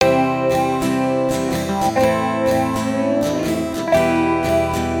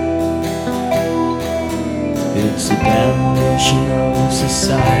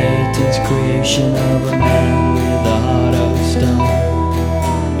excited creation of a man with a heart of stone.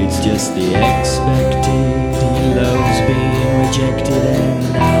 It's just the expected, he loves being rejected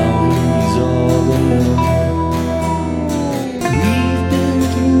and now he's all alone. We've been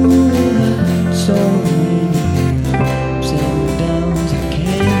through a lot, so many ups and downs, I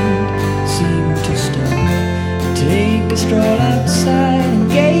can't seem to stop. Take a stroll outside and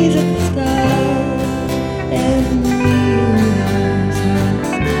gaze at the stars and realize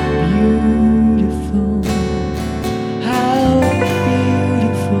how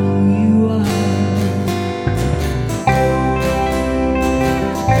beautiful you are.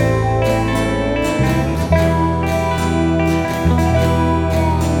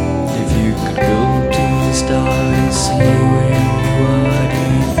 If you could go to the stars and see where you are, do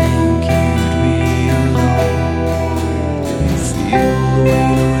you think you'd be alone? Do you feel the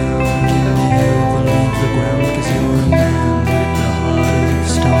weight around you, never leave the ground, 'cause you're a man with a heart of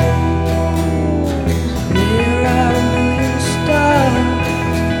stone. There are a million stars,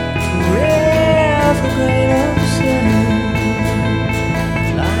 forever great of sun,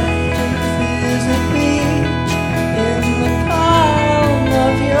 flying fears the beach in the palm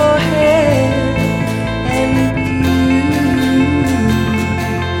of your hand, and you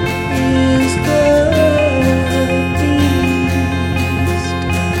is the beast.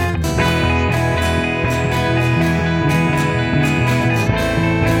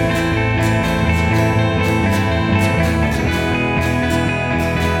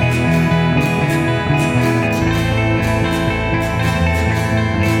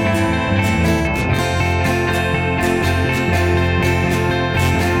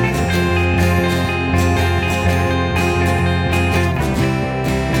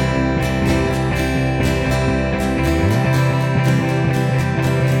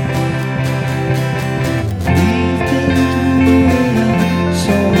 We've been through a lot,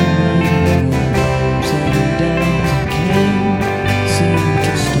 so many ups and downs, I can't seem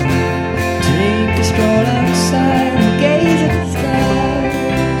to stop. Take a stroll outside and gaze at the stars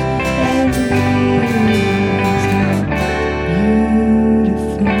and realize how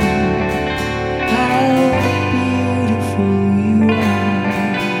beautiful you are.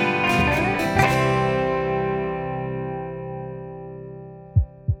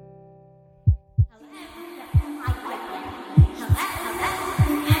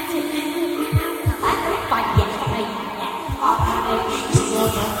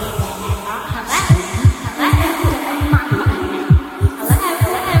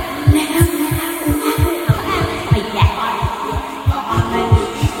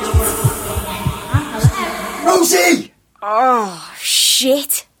 Rosie! Oh,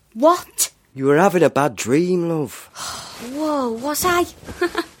 shit. What? You were having a bad dream, love. Whoa, was I?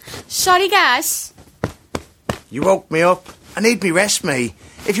 Sorry, guys. You woke me up. I need me rest, me.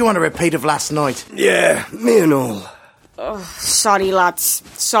 If you want a repeat of last night. Yeah, me and all. Sorry, lads.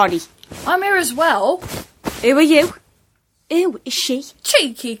 Sorry. I'm here as well. Who are you? Who is she?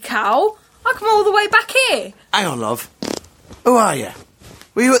 Cheeky cow. I come all the way back here. Hang on, love. Who are you?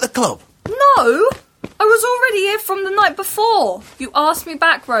 Were you at the club? No, I was already here from the night before. You asked me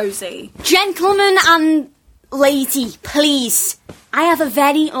back, Rosie. Gentlemen and lady, please. I have a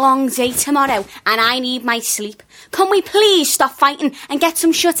very long day tomorrow and I need my sleep. Can we please stop fighting and get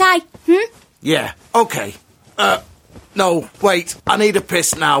some shut-eye? Yeah, okay. No, wait. I need a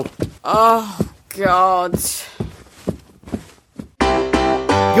piss now. Oh, God.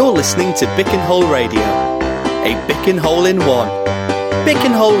 You're listening to Bickenhole Radio, a Bickenhole in one.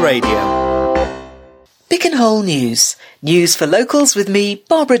 Bickenhole Radio. Bickenhole News. News for locals with me,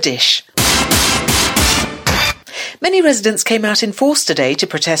 Barbara Dish. Many residents came out in force today to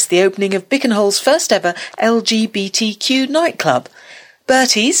protest the opening of Bickenhole's first ever LGBTQ nightclub.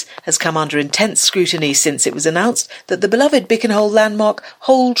 Bertie's has come under intense scrutiny since it was announced that the beloved Bickenhole landmark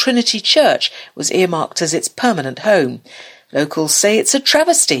Whole Trinity Church was earmarked as its permanent home. Locals say it's a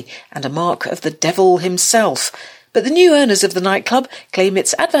travesty and a mark of the devil himself. But the new owners of the nightclub claim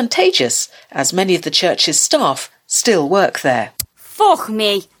it's advantageous, as many of the church's staff still work there. Fuck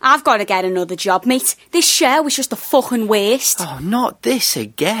me. I've got to get another job, mate. This show was just a fucking waste. Oh, not this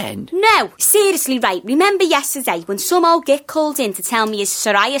again. No, seriously, right. Remember yesterday when some old git called in to tell me his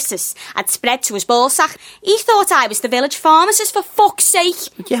psoriasis had spread to his ballsack? He thought I was the village pharmacist, for fuck's sake.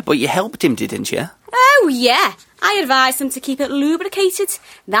 Yeah, but you helped him, didn't you? Oh, yeah. I advised him to keep it lubricated.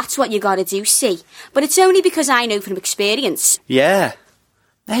 That's what you got to do, see. But it's only because I know from experience. Yeah.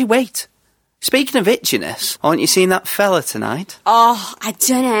 Hey, wait. Speaking of itchiness, aren't you seeing that fella tonight? Oh, I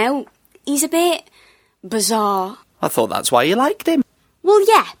don't know. He's a bit bizarre. I thought that's why you liked him. Well,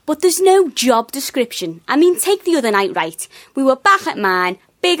 yeah, but there's no job description. I mean, take the other night, right? We were back at mine,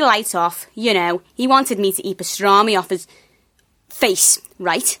 big light off, you know. He wanted me to eat pastrami off his face,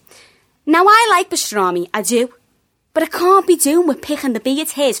 right? Now, I like pastrami, I do. But I can't be doing with picking the beard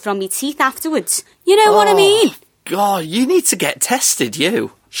hairs from me teeth afterwards. You know what I mean? God, you need to get tested,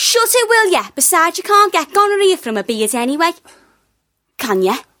 you. Shut it, will ya? Besides, you can't get gonorrhea from a beard anyway. Can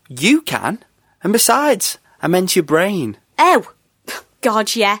ya? You can. And besides, I meant your brain. Oh,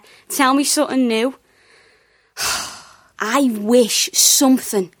 God, yeah. Tell me something new. I wish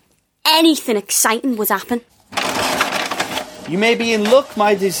something, anything exciting would happen. You may be in luck,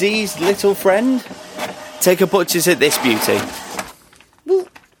 my diseased little friend. Take a butcher's at this, beauty. Well,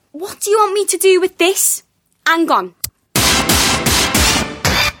 what do you want me to do with this? Hang on.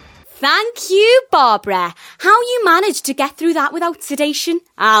 Thank you, Barbara. How you managed to get through that without sedation,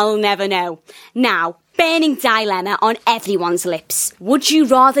 I'll never know. Now, burning dilemma on everyone's lips. Would you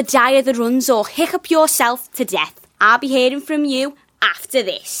rather die of the runs or hiccup yourself to death? I'll be hearing from you after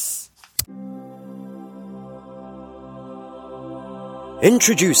this.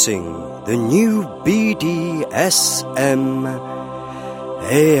 Introducing the new BDSM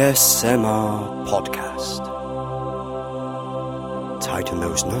ASMR podcast. Tighten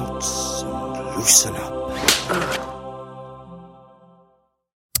those knots and loosen up.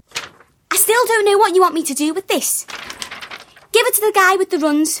 I still don't know what you want me to do with this. Give it to the guy with the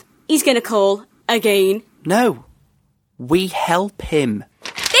runs. He's going to call again. No. We help him.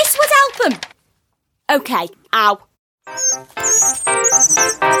 This would help him. OK, ow.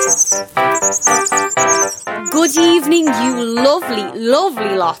 Good evening, you lovely,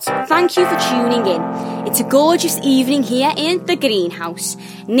 lovely lot. Thank you for tuning in. It's a gorgeous evening here in the greenhouse.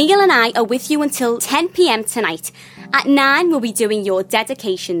 Neil and I are with you until 10 p.m. tonight. At 9 we'll be doing your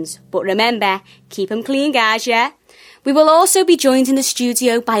dedications. But remember, keep them clean, guys, yeah? We will also be joined in the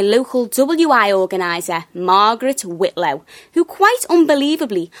studio by local WI organiser Margaret Whitlow, who quite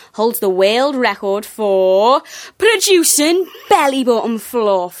unbelievably holds the world record for producing belly button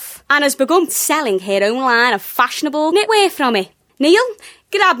fluff and has begun selling her own line of fashionable knitwear from it. Neil,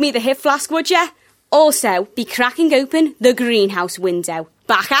 grab me the hip flask, would ya? Also, be cracking open the greenhouse window.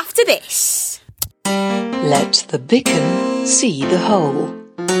 Back after this. Let the Bicken see the hole.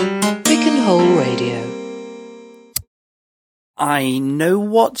 Bicken Hole Radio. I know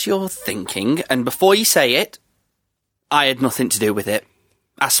what you're thinking, and before you say it, I had nothing to do with it.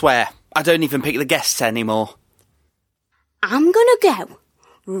 I swear, I don't even pick the guests anymore. I'm gonna go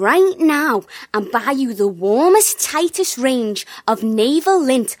right now and buy you the warmest, tightest range of naval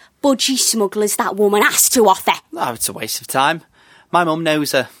lint budgie smugglers that woman has to offer. Oh, it's a waste of time. My mum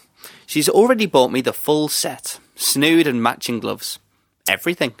knows her. She's already bought me the full set. Snood and matching gloves.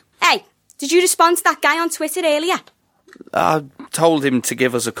 Everything. Hey, did you respond to that guy on Twitter earlier? I told him to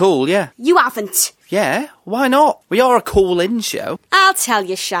give us a call, yeah. You haven't. Yeah, why not? We are a call-in show. I'll tell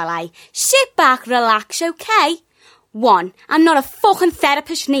you, shall I? Sit back, relax, OK? 1, I'm not a fucking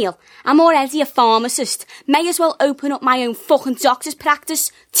therapist, Neil. I'm already a pharmacist. May as well open up my own fucking doctor's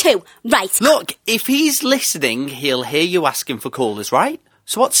practice. 2, right. Look, if he's listening, he'll hear you asking for callers, right?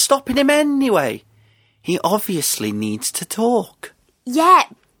 So what's stopping him anyway? He obviously needs to talk. Yeah,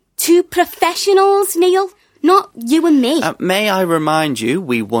 2 professionals, Neil. Not you and me. May I remind you,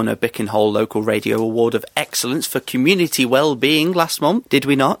 we won a Bicken Hole Local Radio Award of Excellence for Community Wellbeing last month, did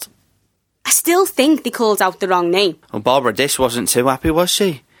we not? I still think they called out the wrong name. Well, Barbara Dish wasn't too happy, was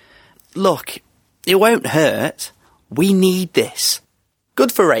she? Look, it won't hurt. We need this.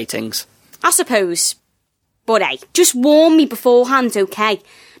 Good for ratings. I suppose. But hey, just warn me beforehand, OK?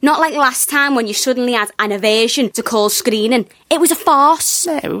 Not like last time when you suddenly had an aversion to call screening. It was a farce.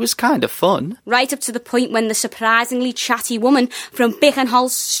 Yeah, it was kind of fun. Right up to the point when the surprisingly chatty woman from Bicken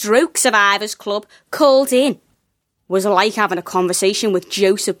Hole's Stroke Survivors Club called in. Was like having a conversation with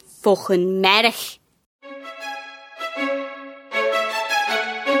Joseph fucking Merrick.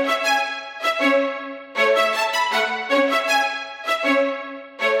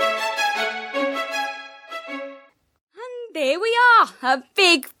 There we are. A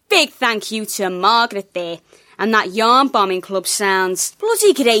big thank you to Margaret there. And that yarn bombing club sounds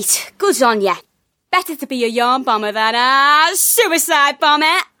bloody great. Good on ya. Better to be a yarn bomber than a suicide bomber,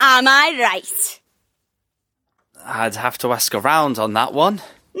 am I right? I'd have to ask around on that one.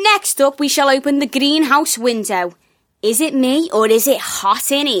 Next up, we shall open the greenhouse window. Is it me or is it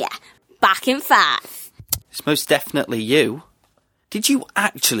hot in here? Back in 5. It's most definitely you. Did you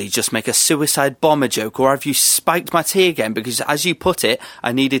actually just make a suicide bomber joke, or have you spiked my tea again because, as you put it,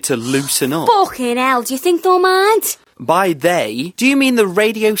 I needed to loosen up? Fucking hell, do you think they'll mind? By they, do you mean the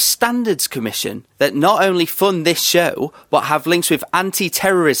Radio Standards Commission that not only fund this show, but have links with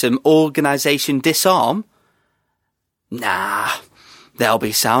anti-terrorism organisation Disarm? Nah, they'll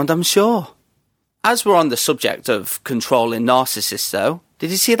be sound, I'm sure. As we're on the subject of controlling narcissists, though,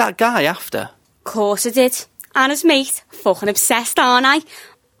 did you see that guy after? Course I did. And his mate. Fucking obsessed, aren't I?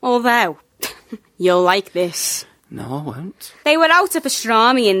 Although, you'll like this. No, I won't. They were out of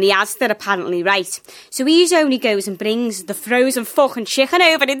pastrami in the Asda, apparently, right? So he only goes and brings the frozen fucking chicken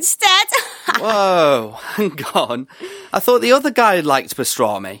over instead. Whoa, hang on. I thought the other guy liked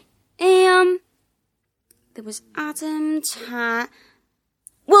pastrami. There was Adam,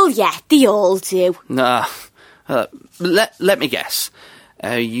 Well, yeah, they all do. Nah, let me guess.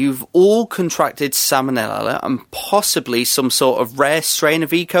 You've all contracted salmonella and possibly some sort of rare strain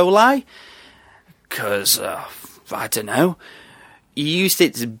of E. coli? Because, I don't know, you used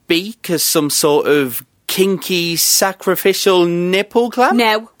its beak as some sort of kinky sacrificial nipple clamp?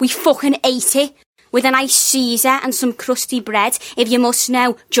 No, we fucking ate it. With a nice Caesar and some crusty bread, if you must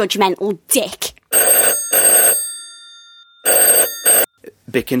know, judgmental dick.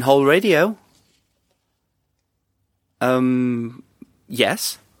 Bickenhole Radio?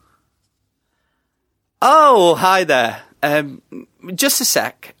 Yes? Oh, hi there. Just a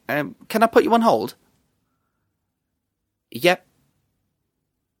sec. Can I put you on hold? Yep.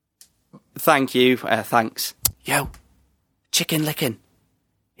 Thank you, thanks. Yo, Chicken Lickin'.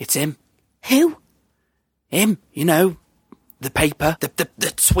 It's him. Who? Him, you know, the paper, the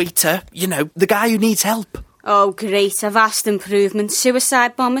tweeter, you know, the guy who needs help. Oh, great, a vast improvement.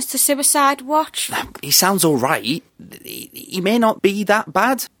 Suicide bombers to Suicide Watch. He sounds all right. He may not be that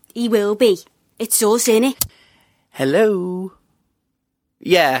bad. He will be. It's us, innit? Hello?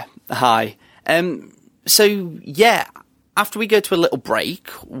 Yeah, hi. So, yeah, after we go to a little break,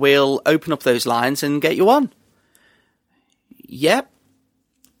 we'll open up those lines and get you on. Yep.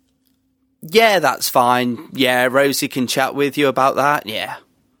 Yeah, that's fine. Yeah, Rosie can chat with you about that, yeah.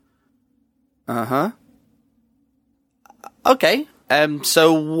 Uh-huh. Okay,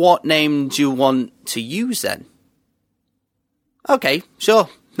 so what name do you want to use then? Okay, sure,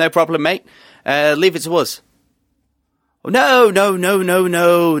 no problem, mate. Leave it to us. Oh,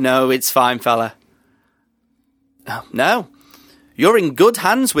 no, it's fine, fella. Oh, no, you're in good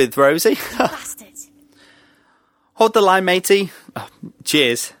hands with Rosie. Bastard. Hold the line, matey. Oh,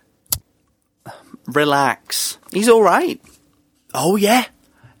 cheers. Relax. He's all right. Oh, yeah.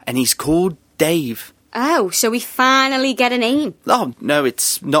 And he's called Dave. Oh, so we finally get a name. Oh, no,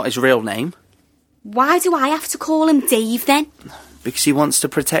 it's not his real name. Why do I have to call him Dave then? Because he wants to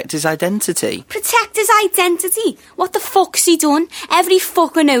protect his identity. Protect his identity? What the fuck's he done? Every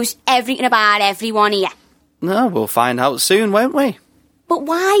fucker knows everything about everyone here. No, we'll find out soon, won't we? But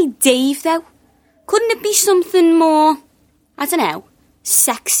why Dave, though? Couldn't it be something more, I don't know,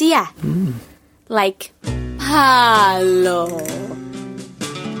 sexier? Like, hello,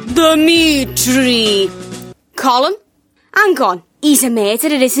 Dimitri. Colin? Hang on, he's a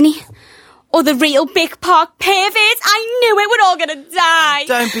murderer, isn't he? Or the real Big Park pervert? I knew it, we're all gonna die.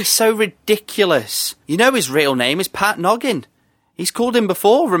 Don't be so ridiculous. You know his real name is Pat Noggin. He's called him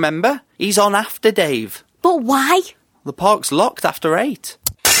before, remember? He's on after Dave. But why? The park's locked after 8.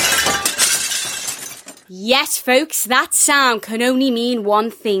 Yes, folks, that sound can only mean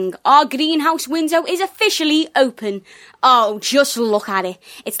one thing. Our greenhouse window is officially open. Oh, just look at it.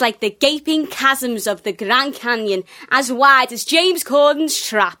 It's like the gaping chasms of the Grand Canyon, as wide as James Corden's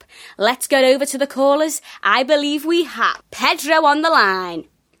trap. Let's get over to the callers. I believe we have Pedro on the line.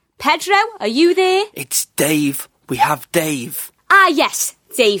 Pedro, are you there? It's Dave. We have Dave. Ah, yes,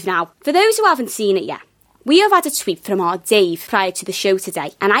 Dave now. For those who haven't seen it yet, we have had a tweet from our Dave prior to the show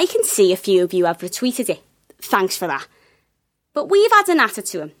today, and I can see a few of you have retweeted it. Thanks for that. But we've had an natter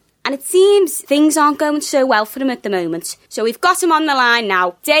to him, and it seems things aren't going so well for him at the moment. So we've got him on the line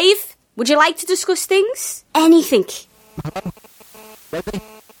now. Dave, would you like to discuss things? Anything.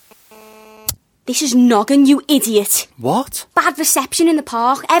 This is Noggin, you idiot. What? Bad reception in the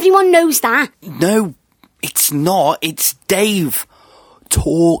park. Everyone knows that. No, it's not. It's Dave.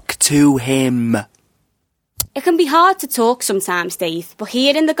 Talk to him. It can be hard to talk sometimes, Dave, but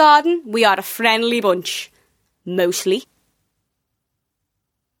here in the garden, we are a friendly bunch. Mostly.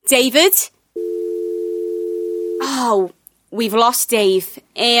 David? Oh, we've lost Dave.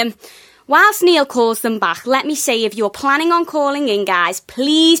 Whilst Neil calls them back, let me say if you're planning on calling in, guys,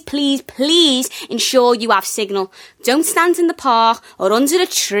 please ensure you have signal. Don't stand in the park or under a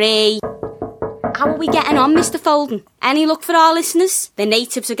tree. How are we getting on, Mr. Folden? Any luck for our listeners? The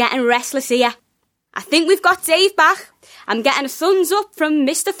natives are getting restless here. I think we've got Dave back. I'm getting a thumbs up from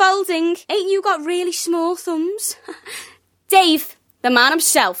Mr. Folding. Ain't you got really small thumbs? Dave, the man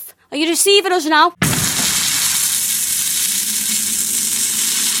himself. Are you receiving us now?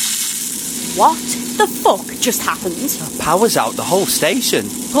 What the fuck just happened? Power's out the whole station.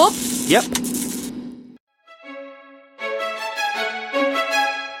 Pub? Yep.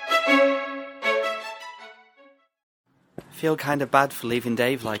 Feel kind of bad for leaving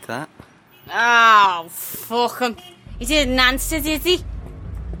Dave like that. Oh, fuck him. He didn't answer, did he?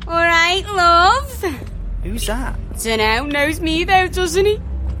 Alright, love. Who's that? Dunno, knows me though, doesn't he?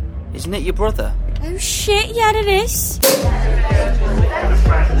 Isn't it your brother? Oh shit, yeah it is.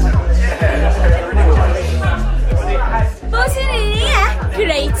 Wasn't it here?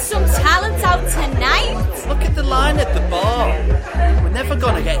 Great, some talent out tonight. Look at the line at the bar. We're never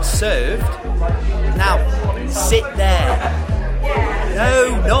gonna get served. Now, sit there.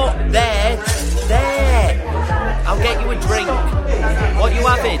 No, not there. There. I'll get you a drink. What you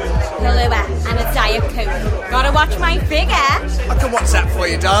having? Kahlua and a Diet Coke. Gotta watch my figure. I can WhatsApp for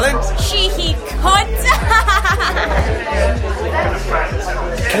you, darling. Cheeky cunt.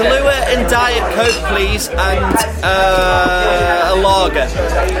 Kahlua and Diet Coke, please, and a lager.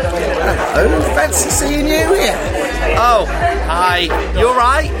 Oh, fancy seeing you here. Oh, hi. You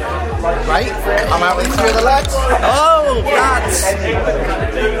alright? Great. I'm out with a few of the lads. Oh, that's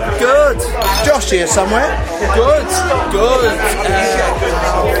good. Josh here somewhere. Good.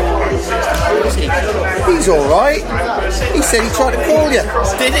 Where is he? He's all right. He said he tried to call you.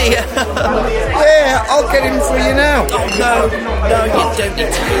 Did he? Yeah, I'll get him for you now. Oh, no, you don't need to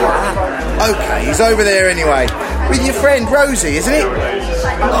do that. Okay, he's over there anyway. With your friend Rosie, isn't it?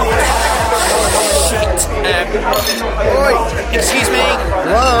 Oi. Excuse me.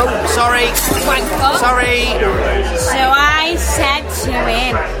 Hello? Sorry. Wanker. Sorry. So I said to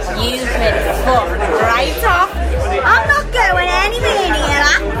him, you can fuck right off. I'm not going anywhere near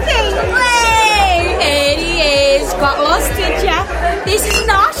that thing. Here he is. Got lost, did ya? This is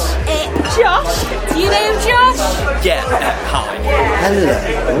not Josh. Do you know Josh? Yeah, hi. Hello.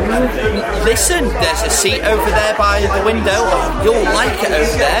 Listen, there's a seat over there by the window. Oh, you'll like it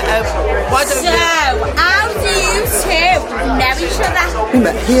over there. Why don't So, how do you two know each other? We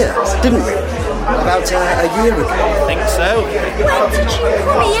met here, didn't we? About a year ago. you think so? When did you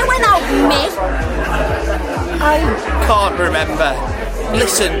come here without me? I can't remember.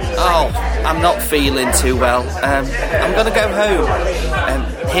 Listen, I'm not feeling too well. I'm gonna go home.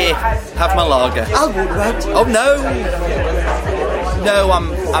 Here, have my lager. I'll walk round. Oh no,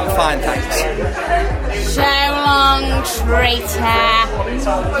 I'm fine, thanks. So long, traitor.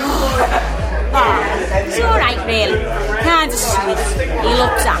 It's alright, really. Kinda sweet. He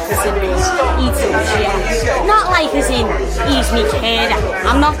looks after me. He does, yeah. Not like as in, he's me kid.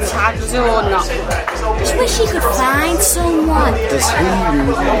 I'm not tagged or not. Just wish he could find someone. Does he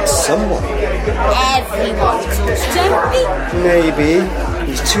need someone? Everyone does, don't he? Maybe.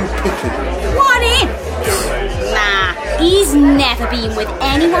 He's too picky. What in? Nah, he's never been with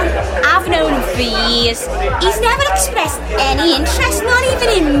anyone. I've known him for years. He's never expressed any interest, not even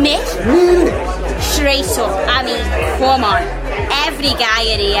in me. Really? Straight up, I mean, come on. Every guy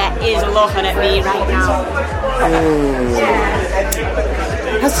in here is looking at me right now.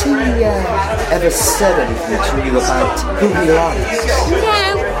 Has he ever said anything to you about who he likes? No,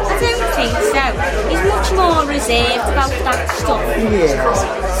 I don't think so. He's much more reserved about that stuff. Yeah.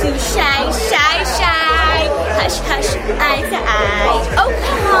 So shy. Hush, eye to eye. Oh,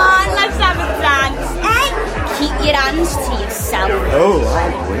 come on, let's have a dance. Hey, keep your hands to yourself. Oh, I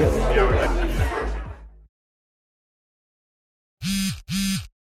will.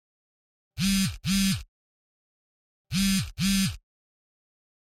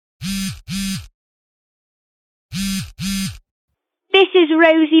 This is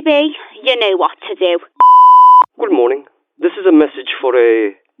Rosie B. You know what to do. Good morning. This is a message for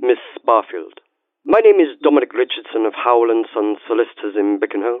a Miss Barfield. My name is Dominic Richardson of Howell & Sons Solicitors in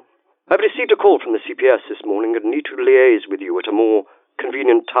Bickenhill. I've received a call from the CPS this morning and need to liaise with you at a more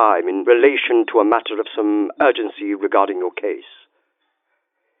convenient time in relation to a matter of some urgency regarding your case.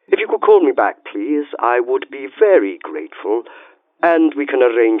 If you could call me back, please, I would be very grateful, and we can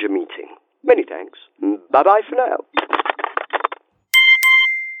arrange a meeting. Many thanks. Bye-bye for now.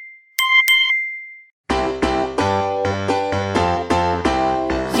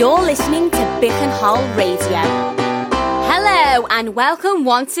 You're listening to Bickenhall Radio. Hello and welcome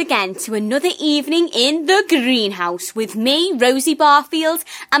once again to another evening in the greenhouse with me, Rosie Barfield,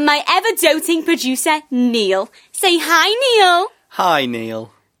 and my ever-doting producer, Neil. Say hi, Neil. Hi,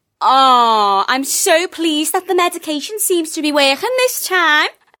 Neil. Oh, I'm so pleased that the medication seems to be working this time.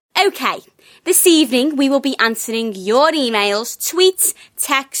 Okay, This evening we will be answering your emails, tweets,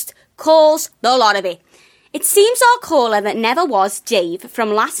 text, calls, the lot of it. It seems our caller that never was, Dave,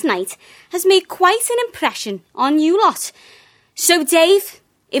 from last night, has made quite an impression on you lot. So Dave,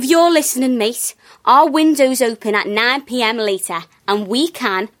 if you're listening, mate, our window's open at 9 p.m. later and we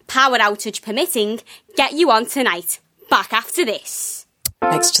can, power outage permitting, get you on tonight. Back after this.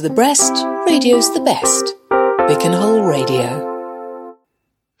 Next to the breast, radio's the best. Bickenhole Radio.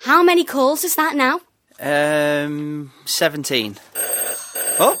 How many calls is that now? 17.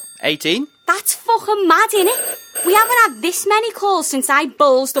 Oh, 18. That's fucking mad, innit? We haven't had this many calls since I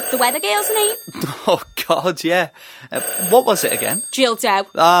ballsed up the weather girl's name. Oh, God, yeah. What was it again? Jill Doe.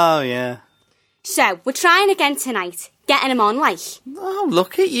 Oh, yeah. So, we're trying again tonight. Getting him on, like. Oh,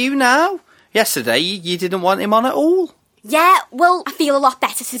 look at you now. Yesterday, you didn't want him on at all. Yeah, well, I feel a lot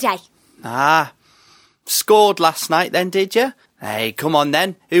better today. Ah. Scored last night then, did you? Hey, come on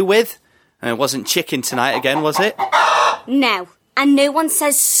then. Who with? It wasn't chicken tonight again, was it? No. And no one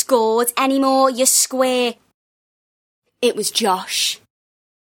says scored anymore, you square. It was Josh.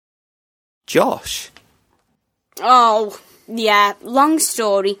 Josh? Oh, yeah, long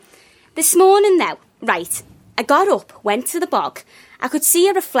story. This morning, though, right, I got up, went to the bog. I could see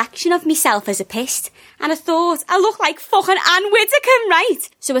a reflection of myself as I pissed, and I thought I looked like fucking Anne Widdecombe, right?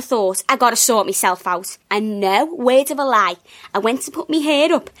 So I thought I gotta sort myself out. And no word of a lie, I went to put my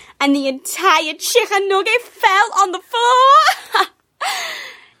hair up, and the entire chicken nugget fell on the floor.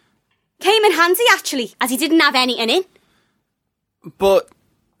 Came in handy, actually, as he didn't have anything in. But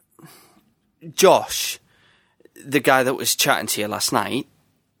Josh, the guy that was chatting to you last night,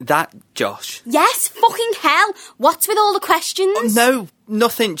 that Josh? Yes, fucking hell. What's with all the questions? No,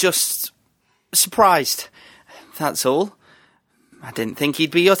 nothing, just surprised. That's all. I didn't think he'd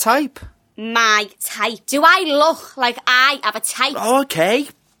be your type. My type? Do I look like I have a type? Oh, okay.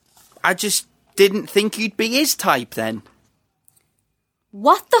 I just didn't think you'd be his type then.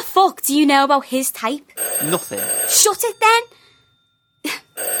 What the fuck do you know about his type? Nothing. Shut it then.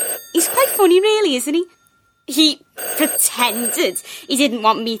 He's quite funny, really, isn't he? He pretended he didn't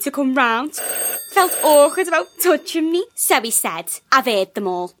want me to come round. Felt awkward about touching me, so he said. I've heard them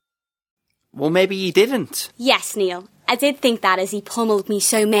all. Well, maybe he didn't. Yes, Neil. I did think that as he pummelled me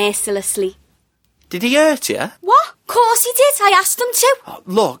so mercilessly. Did he hurt you? What? Of course he did. I asked him to. Oh,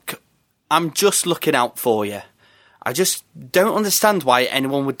 look, I'm just looking out for you. I just don't understand why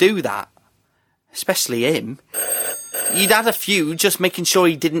anyone would do that. Especially him. You'd had a few just making sure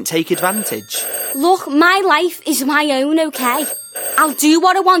he didn't take advantage. Look, my life is my own, okay? I'll do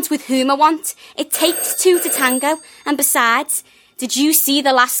what I want with whom I want. It takes two to tango. And besides, did you see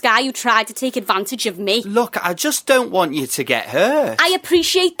the last guy who tried to take advantage of me? Look, I just don't want you to get hurt. I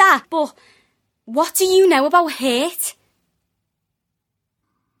appreciate that, but what do you know about hate?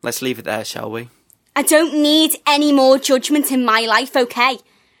 Let's leave it there, shall we? I don't need any more judgment in my life, okay?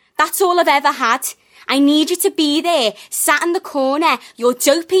 That's all I've ever had. I need you to be there, sat in the corner, your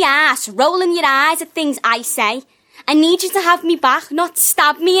dopey ass, rolling your eyes at things I say. I need you to have me back, not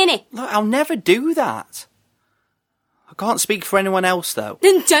stab me in it. Look, I'll never do that. I can't speak for anyone else, though.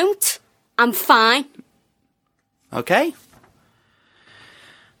 Then don't. I'm fine. Okay.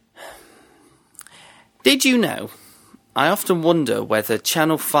 Did you know, I often wonder whether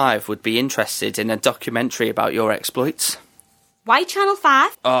Channel 5 would be interested in a documentary about your exploits. Why Channel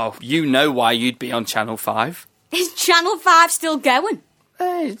 5? Oh, you know why you'd be on Channel 5. Is Channel 5 still going?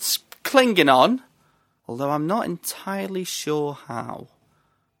 It's clinging on, although I'm not entirely sure how.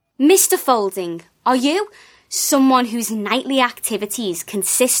 Mr. Folding, are you someone whose nightly activities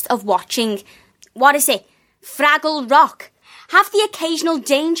consist of watching, Fraggle Rock? Have the occasional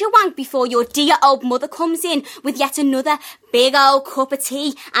danger wank before your dear old mother comes in with yet another big old cup of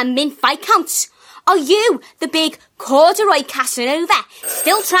tea and mint Viscounts? Are you the big corduroy Casanova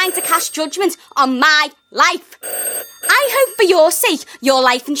still trying to cast judgment on my life? I hope for your sake your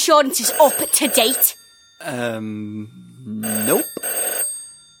life insurance is up to date. Nope.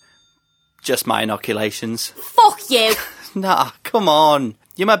 Just my inoculations. Fuck you. Nah, come on.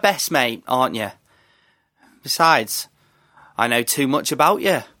 You're my best mate, aren't you? Besides, I know too much about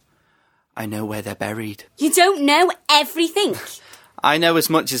you. I know where they're buried. You don't know everything. I know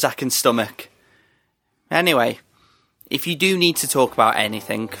as much as I can stomach. Anyway, if you do need to talk about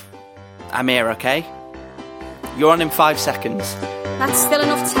anything, I'm here, okay? You're on in 5 seconds. That's still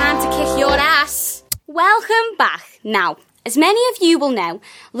enough time to kick your ass. Welcome back. Now, as many of you will know,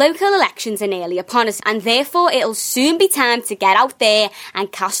 local elections are nearly upon us, and therefore it'll soon be time to get out there and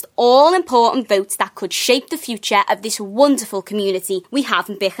cast all important votes that could shape the future of this wonderful community we have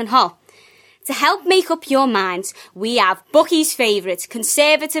in Bickenhall. To help make up your minds, we have Bucky's favourite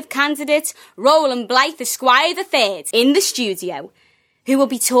Conservative candidate, Roland Blythe Esquire III, in the studio, who will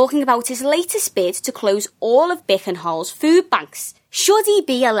be talking about his latest bid to close all of Bickenhall's food banks, should he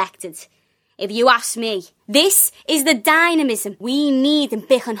be elected. If you ask me, this is the dynamism we need in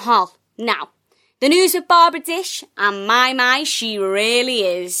Bickenhall. Now, the news with Barbara Dish, and my, she really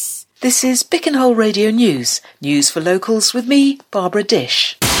is. This is Bickenhall Radio News. News for locals with me, Barbara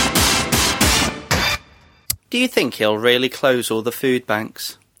Dish. Do you think he'll really close all the food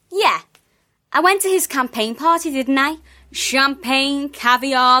banks? Yeah. I went to his campaign party, didn't I? Champagne,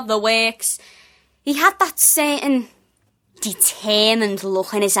 caviar, the works. He had that certain determined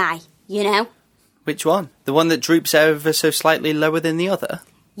look in his eye, you know? Which one? The one that droops ever so slightly lower than the other?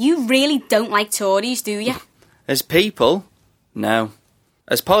 You really don't like Tories, do you? As people? No.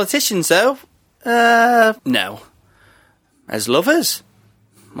 As politicians, though? No. As lovers?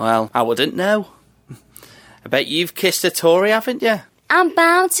 Well, I wouldn't know. I bet you've kissed a Tory, haven't you? I'm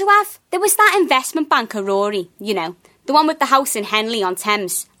bound to have. There was that investment banker, Rory, you know, the one with the house in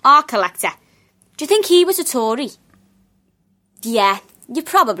Henley-on-Thames, our collector. Do you think he was a Tory? Yeah, you're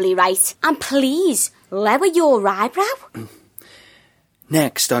probably right. And please, lower your eyebrow.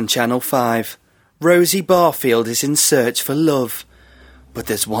 Next on Channel 5, Rosie Barfield is in search for love. But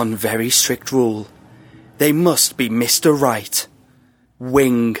there's one very strict rule. They must be Mr. Right.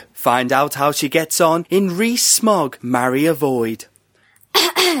 Wing. Find out how she gets on in Rees-Mogg, Marry Avoid.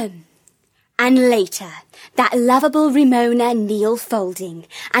 And later, that lovable Ramona Neil Folding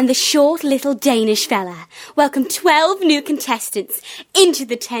and the short little Danish fella welcome 12 new contestants into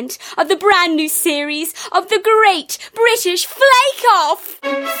the tent of the brand new series of the Great British Flake Off.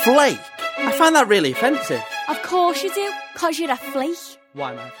 Flake? I find that really offensive. Of course you do, 'cause you're a flake.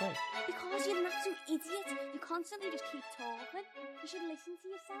 Why am I a flake? Because you're an absolute idiot. You constantly just keep talking. You should listen to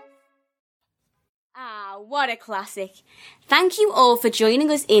yourself. Ah, what a classic. Thank you all for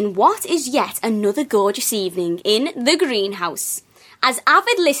joining us in what is yet another gorgeous evening in the greenhouse. As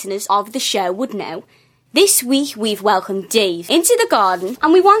avid listeners of the show would know, this week we've welcomed Dave into the garden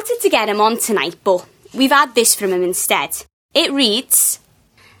and we wanted to get him on tonight, but we've had this from him instead. It reads,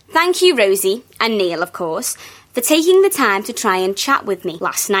 "Thank you, Rosie, and Neil, of course, for taking the time to try and chat with me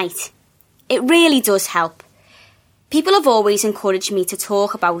last night. It really does help. People have always encouraged me to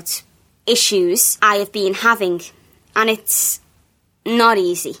talk about issues I have been having, and it's not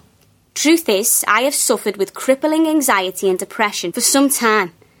easy. Truth is, I have suffered with crippling anxiety and depression for some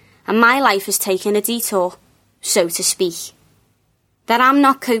time, and my life has taken a detour, so to speak, that I'm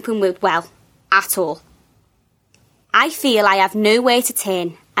not coping with well at all. I feel I have nowhere to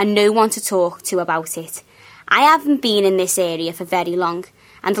turn and no one to talk to about it. I haven't been in this area for very long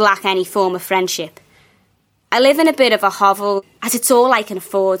and lack any form of friendship. I live in a bit of a hovel, as it's all I can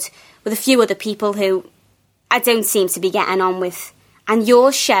afford, with a few other people who I don't seem to be getting on with, and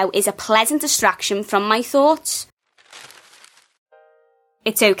your show is a pleasant distraction from my thoughts.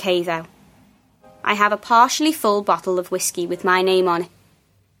 It's okay though. I have a partially full bottle of whiskey with my name on it.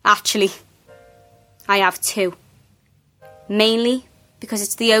 Actually, I have two. Mainly because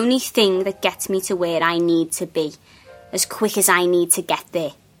it's the only thing that gets me to where I need to be, as quick as I need to get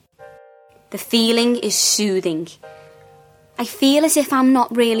there. The feeling is soothing. I feel as if I'm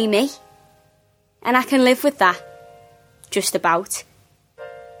not really me. And I can live with that. Just about.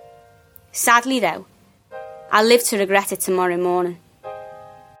 Sadly though, I'll live to regret it tomorrow morning.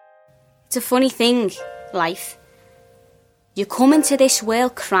 It's a funny thing, life. You come into this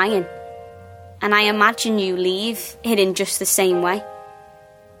world crying, and I imagine you leave it in just the same way.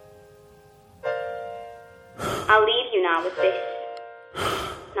 I'll leave you now with this.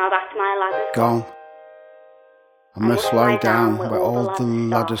 Now that's my ladder. Gone. I must lie down where all the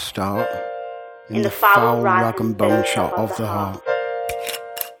ladders start, in the foul rag and bone shot of the heart.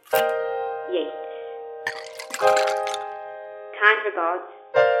 Yeats. Kind regards,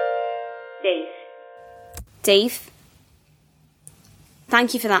 Dave. Dave,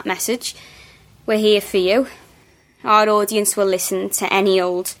 thank you for that message. We're here for you. Our audience will listen to any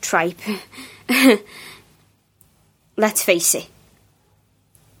old tripe. Let's face it.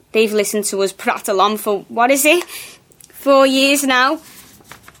 They've listened to us prattle on for, 4 years now?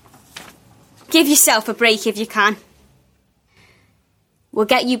 Give yourself a break if you can. We'll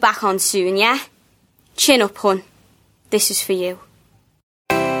get you back on soon, yeah? Chin up, hun. This is for you.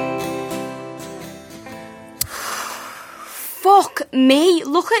 Fuck me.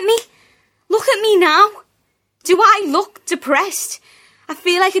 Look at me. Look at me now. Do I look depressed? I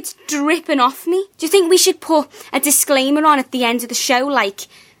feel like it's dripping off me. Do you think we should put a disclaimer on at the end of the show, like,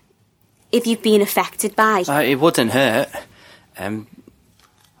 if you've been affected by? It wouldn't hurt.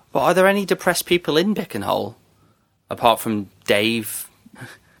 But are there any depressed people in Bickenhole? Apart from Dave,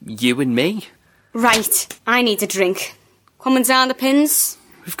 you and me? Right, I need a drink. Coming down the pins?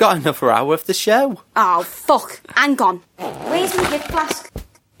 We've got another hour of the show. Oh, fuck. Hang on. Where's my hip flask?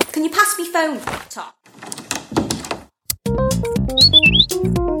 Can you pass me phone, Top?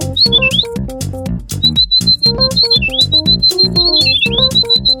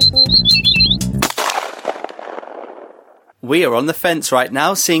 We are on the fence right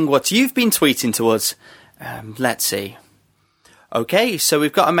now, seeing what you've been tweeting to us. Let's see. Okay, so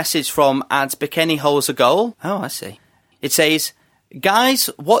we've got a message from @BikennyHolesAGoal. Oh, I see. It says, guys,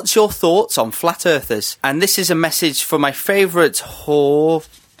 what's your thoughts on flat earthers? And this is a message for my favourite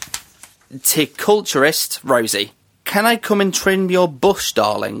horticulturist, Rosie. Can I come and trim your bush,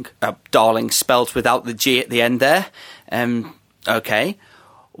 darling? Darling spelt without the G at the end there. Okay.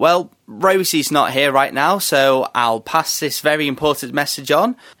 Well, Rosie's not here right now, so I'll pass this very important message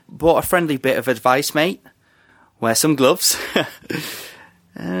on. But a friendly bit of advice, mate. Wear some gloves.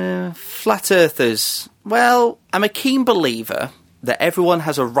 Flat earthers. Well, I'm a keen believer that everyone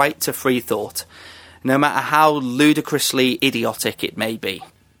has a right to free thought, no matter how ludicrously idiotic it may be.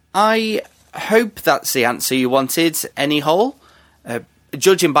 I hope that's the answer you wanted, Any Hole.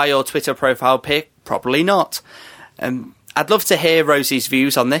 Judging by your Twitter profile pic, probably not. I'd love to hear Rosie's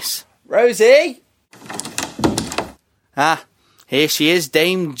views on this. Rosie! Here she is,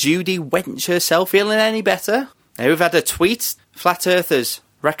 Dame Judy Wench herself, feeling any better? We've had a tweet. Flat earthers,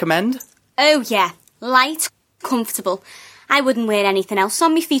 recommend? Oh, yeah. Light, comfortable. I wouldn't wear anything else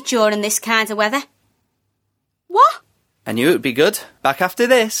on my feet during this kind of weather. What? I knew it would be good. Back after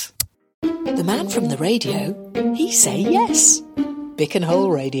this. The man from the radio, he say yes.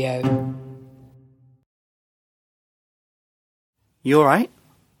 Bickenhole Radio. You alright?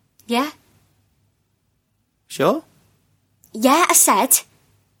 Yeah. Sure? Yeah, I said.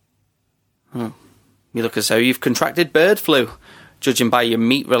 You look as though you've contracted bird flu, judging by your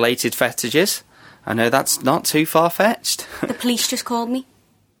meat-related fetishes. I know that's not too far-fetched. The police just called me.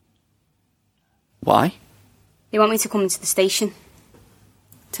 Why? They want me to come into the station.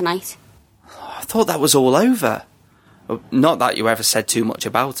 Tonight. I thought that was all over. Not that you ever said too much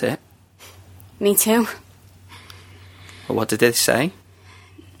about it. Me too. Well, what did they say?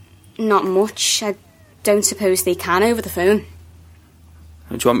 Not much. I don't suppose they can over the phone.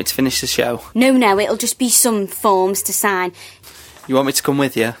 Do you want me to finish the show? No, it'll just be some forms to sign. You want me to come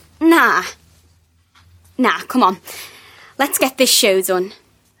with you? Nah, come on. Let's get this show done.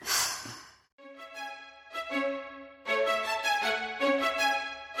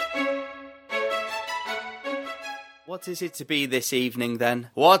 What is it to be this evening, then?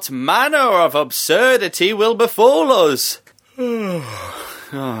 What manner of absurdity will befall us?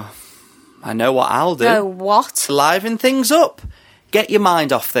 Oh, I know what I'll do. Oh, what? Liven things up. Get your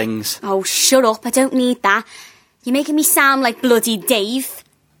mind off things. Oh, shut up. I don't need that. You're making me sound like bloody Dave.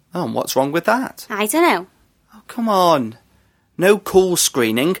 Oh, and what's wrong with that? I don't know. Oh, come on. No call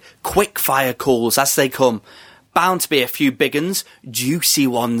screening. Quick fire calls as they come. Bound to be a few big uns. Juicy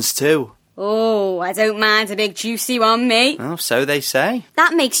ones, too. Oh, I don't mind a big juicy one, mate. Oh, so they say.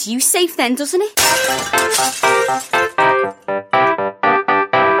 That makes you safe then, doesn't it?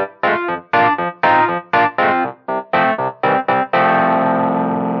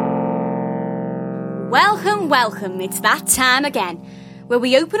 Welcome. It's that time again, where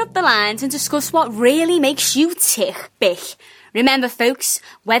we open up the lines and discuss what really makes you tick, Bick. Remember, folks,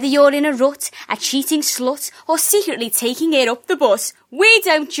 whether you're in a rut, a cheating slut, or secretly taking it up the butt, we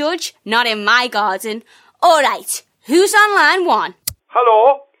don't judge, not in my garden. All right, who's on line one?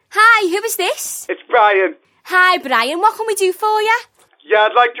 Hello? Hi, who is this? It's Brian. Hi, Brian, what can we do for you? Yeah,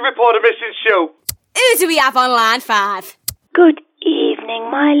 I'd like to report a missing show. Who do we have on line 5? Good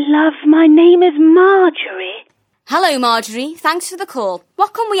evening, my love. My name is Marjorie. Hello, Marjorie. Thanks for the call.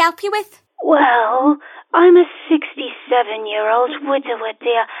 What can we help you with? Well, I'm a 67-year-old widower,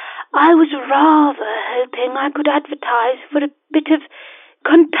 dear. I was rather hoping I could advertise for a bit of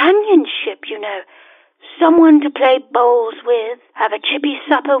companionship, you know. Someone to play bowls with, have a chippy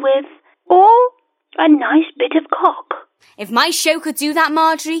supper with, or a nice bit of cock. If my show could do that,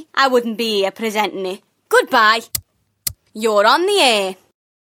 Marjorie, I wouldn't be here presenting it. Goodbye. You're on the air.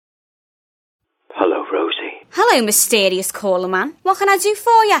 Hello, Rosie. Hello, mysterious caller man. What can I do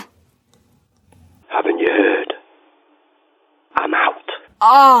for you? Haven't you heard? I'm out.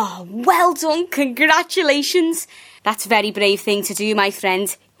 Oh, well done. Congratulations. That's a very brave thing to do, my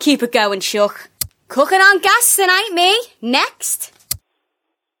friend. Keep it going, Chuck. Cooking on gas tonight, me. Next.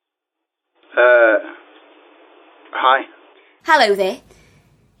 Hi. Hello there.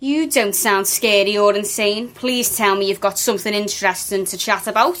 You don't sound scary or insane. Please tell me you've got something interesting to chat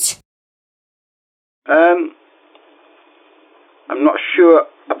about. I'm not sure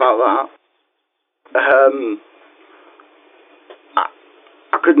about that.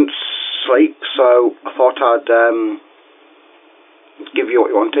 I couldn't sleep, so I thought I'd give you what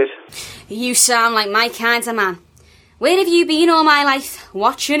you wanted. You sound like my kind of man. Where have you been all my life?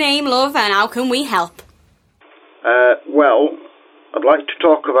 What's your name, love, and how can we help? Well, I'd like to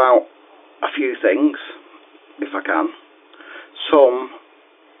talk about a few things, if I can. Some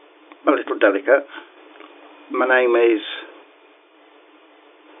a little delicate. My name is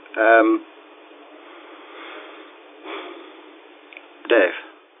Dave.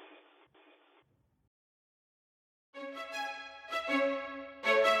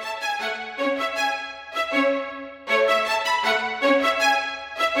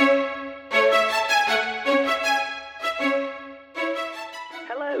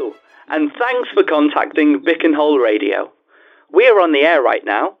 Hello, and thanks for contacting Bickenhole Radio. We are on the air right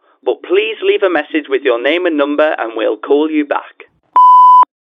now, but please leave a message with your name and number and we'll call you back.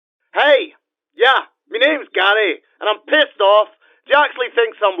 Hey! Yeah, my name's Gary, and I'm pissed off. Jaxley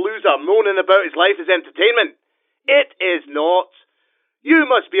thinks some loser moaning about his life is entertainment. It is not. You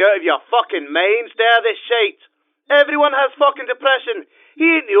must be out of your fucking mind, stare this shite. Everyone has fucking depression. He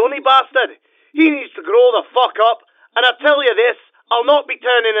ain't the only bastard. He needs to grow the fuck up, and I tell you this, I'll not be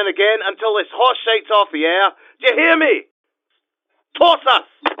turning in again until this horse shite's off the air. Do you hear me? Toss us!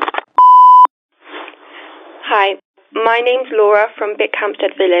 Hi, my name's Laura from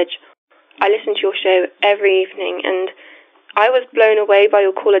Bickhampstead Village. I listen to your show every evening, and I was blown away by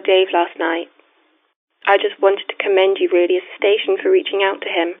your caller Dave last night. I just wanted to commend you really as a station for reaching out to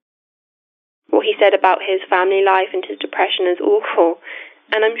him. What he said about his family life and his depression is awful,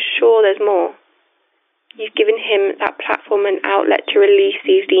 and I'm sure there's more. You've given him that platform and outlet to release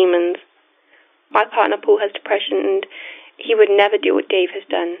these demons. My partner Paul has depression, and he would never do what Dave has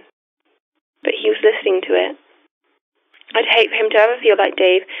done. But he was listening to it. I'd hate for him to ever feel like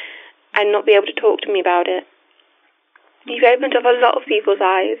Dave and not be able to talk to me about it. You've opened up a lot of people's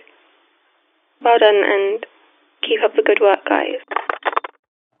eyes. Well done, and keep up the good work, guys.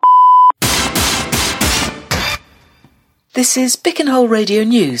 This is Bickenhole Radio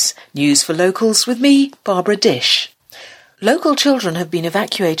News. News for locals with me, Barbara Dish. Local children have been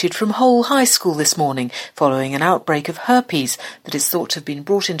evacuated from Hull High School this morning following an outbreak of herpes that is thought to have been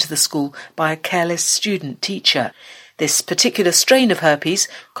brought into the school by a careless student teacher. This particular strain of herpes,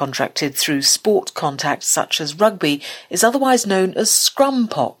 contracted through sport contact such as rugby, is otherwise known as scrum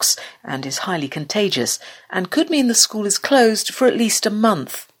pox and is highly contagious and could mean the school is closed for at least a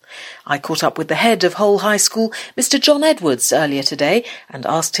month. I caught up with the head of Hull High School, Mr. John Edwards, earlier today and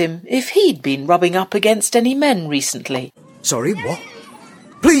asked him if he'd been rubbing up against any men recently. Sorry, what?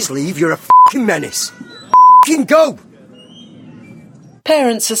 Please leave, you're a f***ing menace. F***ing go!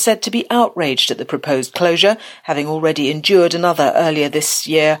 Parents are said to be outraged at the proposed closure, having already endured another earlier this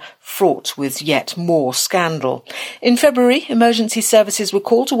year, fraught with yet more scandal. In February, emergency services were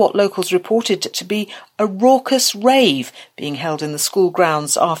called to what locals reported to be a raucous rave being held in the school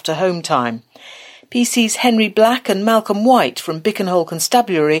grounds after home time. PC's Henry Black and Malcolm White from Bickenhole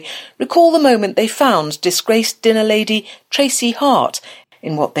Constabulary recall the moment they found disgraced dinner lady Tracy Hart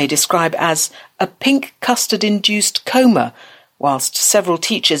in what they describe as a pink custard-induced coma, whilst several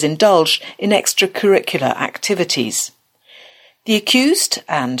teachers indulged in extracurricular activities. The accused,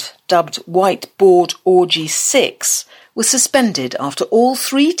 and dubbed Whiteboard Orgy 6, was suspended after all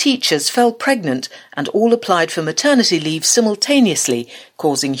 3 teachers fell pregnant and all applied for maternity leave simultaneously,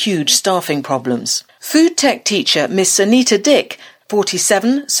 causing huge staffing problems. Food tech teacher Miss Anita Dick,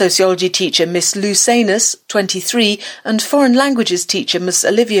 47, sociology teacher Miss Lou Sanus, 23, and foreign languages teacher Miss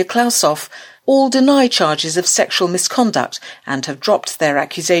Olivia Klausoff all deny charges of sexual misconduct and have dropped their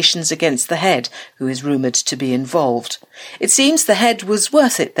accusations against the head, who is rumoured to be involved. It seems the head was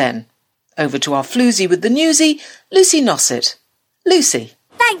worth it then. Over to our floozy with the newsy, Lucy Nossett. Lucy.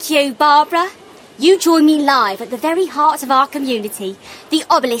 Thank you, Barbara. You join me live at the very heart of our community, the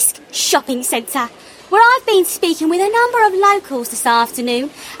Obelisk Shopping Centre, where I've been speaking with a number of locals this afternoon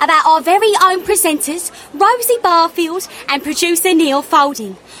about our very own presenters, Rosie Barfield and producer Neil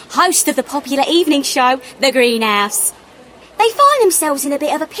Folding, host of the popular evening show, The Greenhouse. They find themselves in a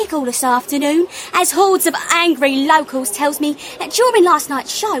bit of a pickle this afternoon, as hordes of angry locals tells me that during last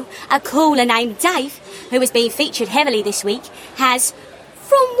night's show, a caller named Dave, who has been featured heavily this week, has,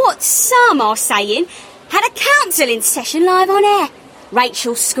 from what some are saying, had a counselling session live on air.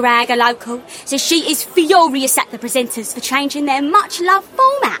 Rachel Scragg, a local, says she is furious at the presenters for changing their much-loved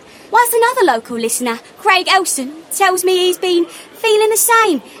format Whilst another local listener, Craig Elson, tells me he's been feeling the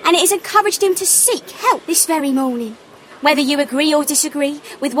same and it has encouraged him to seek help this very morning. Whether you agree or disagree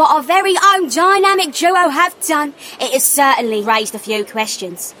with what our very own dynamic duo have done, it has certainly raised a few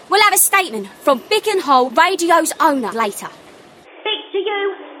questions. We'll have a statement from Bickenhole Radio's owner later. Speak to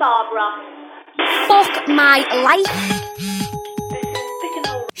you, Barbara. Fuck my life.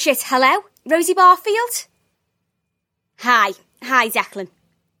 Shit, hello? Rosie Barfield? Hi, Declan.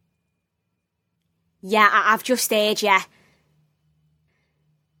 Yeah, I've just heard, yeah.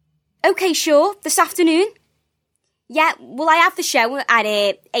 OK, sure, this afternoon. Yeah, well, I have the show at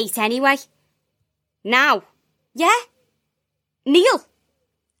 8 anyway. Now? Yeah? Neil?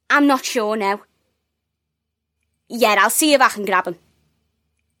 I'm not sure now. Yeah, I'll see if I can grab him.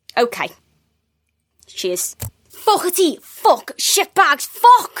 OK. Cheers. Fuckity, fuck, shitbags,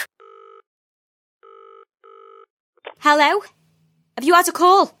 fuck! Hello? Have you had a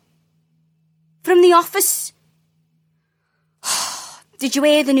call? From the office? Did you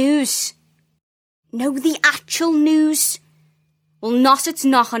hear the news? No, the actual news. Well, Nossett's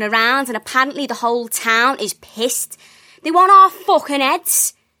knocking around and apparently the whole town is pissed. They want our fucking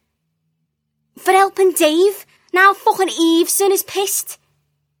heads. For helping Dave, now fucking Eveson is pissed.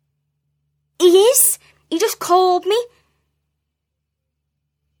 He is. He just called me.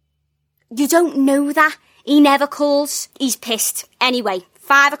 You don't know that. He never calls. He's pissed. Anyway,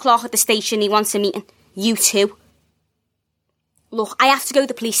 5 o'clock at the station. He wants a meeting. You too. Look, I have to go to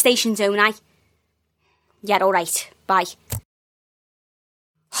the police station, don't I? Yeah, all right. Bye.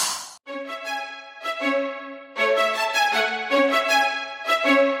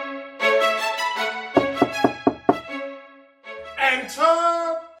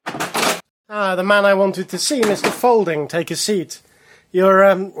 Enter! The man I wanted to see, Mr. Folding. Take a seat.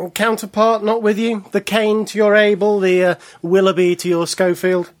 Your counterpart not with you? The Kane to your Abel, the Willoughby to your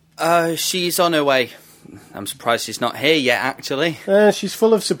Schofield? She's on her way. I'm surprised she's not here yet, actually. She's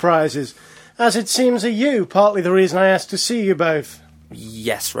full of surprises. As it seems are you, partly the reason I asked to see you both.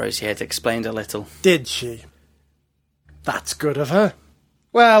 Yes, Rosie had explained a little. Did she? That's good of her.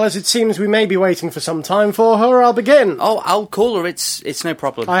 Well, as it seems we may be waiting for some time for her, I'll begin. Oh, I'll call her. It's no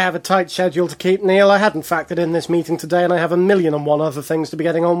problem. I have a tight schedule to keep, Neil. I hadn't factored in this meeting today, and I have 1,000,001 other things to be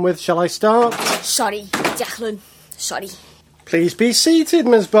getting on with. Shall I start? Sorry, Declan. Sorry. Please be seated,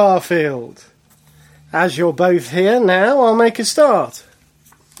 Miss Barfield. As you're both here now, I'll make a start.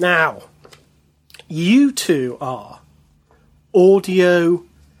 Now, you two are audio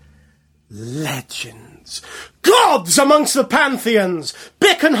legends. Gods amongst the pantheons!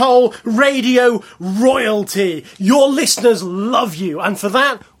 Bickenhole Radio royalty! Your listeners love you, and for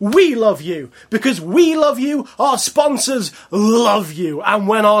that, we love you. Because we love you, our sponsors love you. And